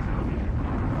something.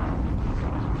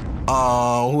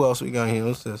 Who else we got here?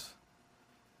 What's this?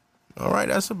 All right,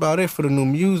 that's about it for the new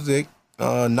music.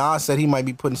 Nas said he might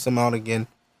be putting some out again.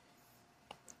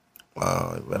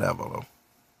 Whatever though.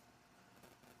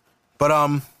 But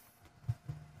I'm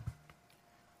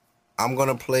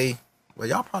gonna play. Well,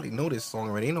 y'all probably know this song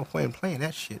already. Ain't no point in playing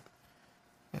that shit.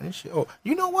 Man, this shit. Oh,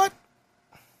 you know what?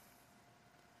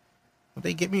 Would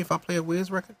they get me if I play a Wiz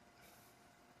record?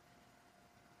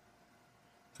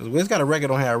 Cause Wiz got a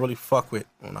record on here I really fuck with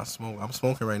when I smoke. I'm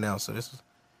smoking right now, so this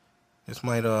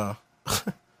might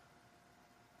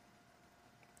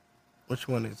which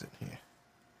one is it here?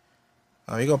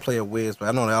 You gonna play a Wiz, but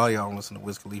I know that all y'all don't listen to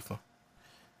Wiz Khalifa.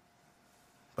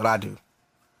 But I do.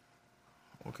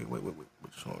 Okay, wait. Which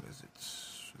song is it?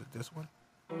 Is it this one?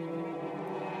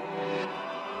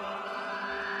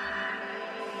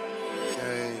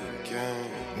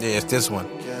 Yeah, it's this one.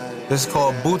 This is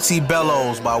called Bootsy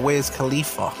Bellows by Wiz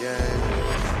Khalifa.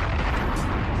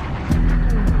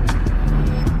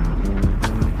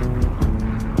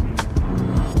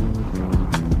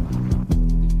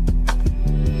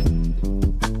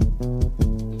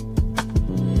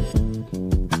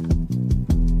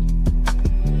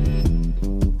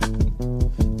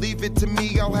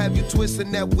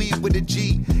 Twisting that weed with a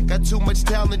G. Got too much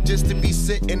talent just to be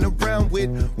sitting around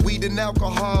with weed and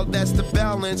alcohol, that's the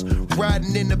balance.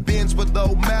 Riding in the Benz with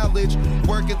low mileage.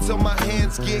 Working till my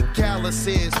hands get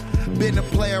calluses. Been a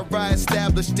player, I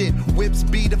established it. Whips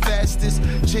be the fastest,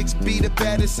 chicks be the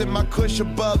baddest, and my kush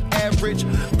above average.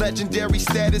 Legendary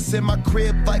status in my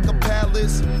crib like a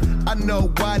palace. I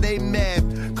know why they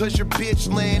mad, cause your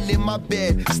bitch laying in my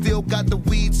bed. Still got the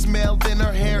weed smell in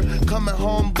her hair. Coming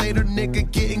home later, nigga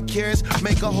getting cares.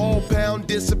 Make a whole pound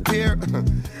disappear.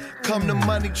 Come to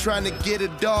money trying to get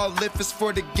it all. If it's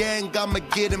for the gang, I'ma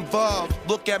get involved.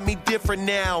 Look at me different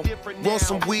now. Roll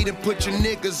some weed and put your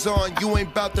niggas on. You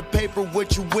ain't bout the paper,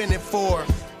 what you winning for?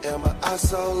 And my eyes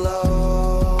so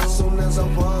low, soon as I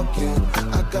walk in,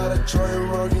 I got a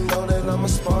joint roll, you know that I'm a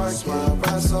spark. My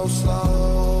ride so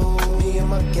slow, me and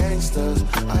my gangsters,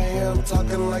 I hear them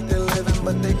talking like they're living,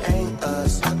 but they ain't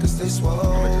us. I can stay swole,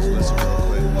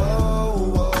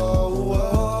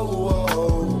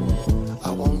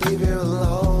 I won't leave you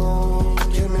alone.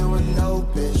 Came here with no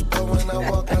bitch, but when I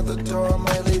walk out the door, I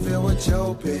might leave here with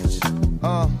your bitch.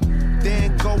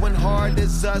 Then going hard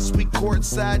as us, we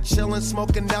courtside chillin',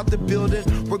 smoking out the building,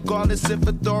 regardless if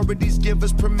authorities give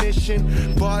us permission.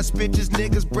 Boss bitches,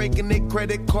 niggas breaking their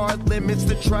credit card limits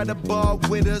to try to ball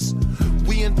with us.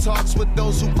 We in talks with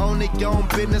those who own their own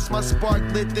business. My spark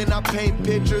lit, then I paint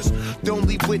pictures. Don't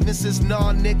leave witnesses,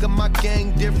 nah, nigga, my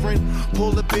gang different.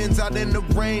 Pull the bins out in the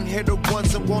rain, hit her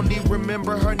once and won't even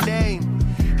remember her name.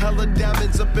 Hella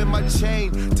diamonds up in my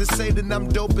chain. To say that I'm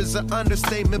dope is an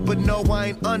understatement, but no, I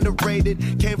ain't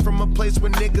underrated. Came from a place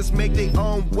where niggas make their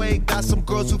own way. Got some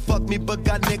girls who fuck me, but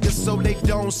got niggas so they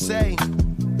don't say.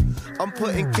 I'm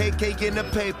putting KK in the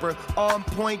paper. On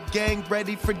point gang,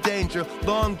 ready for danger.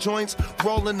 Long joints,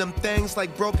 rolling them things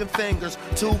like broken fingers.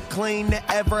 Too clean to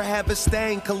ever have a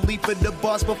stain. Khalifa the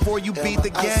boss before you beat the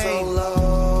game. So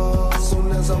low,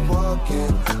 soon as I walk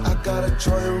in, I got a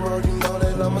joint roll, you know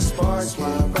that I'm a spark.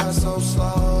 My ride so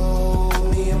slow,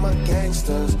 me and my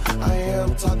gangsters, I hear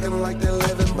them talking like they're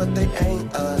living, but they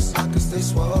ain't us. I can stay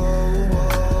swole,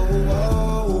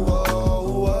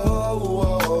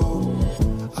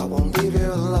 I won't leave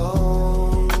you alone.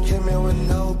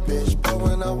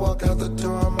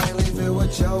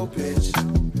 your bitch.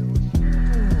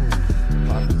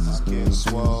 Pockets is getting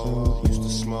swole. Used to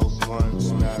smoke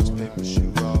blunts, now it's paper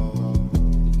shoe roll.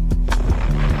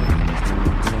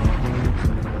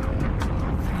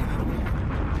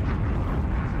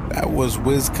 That was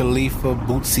Wiz Khalifa,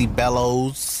 Bootsy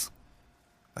Bellows.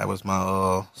 That was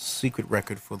my secret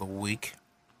record for the week.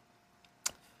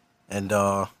 And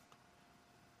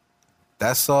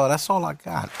that's all I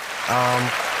got.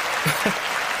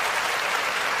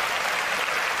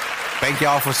 Thank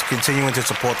y'all for continuing to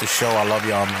support the show. I love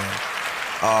y'all,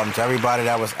 man. To everybody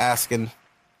that was asking,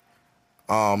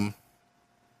 I'm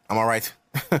all right.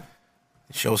 The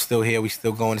show's still here. We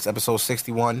still going. It's episode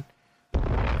 61.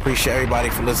 Appreciate everybody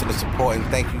for listening and supporting.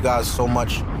 Thank you guys so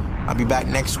much. I'll be back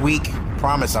next week. I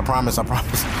promise. Be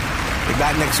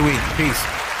back next week.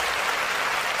 Peace.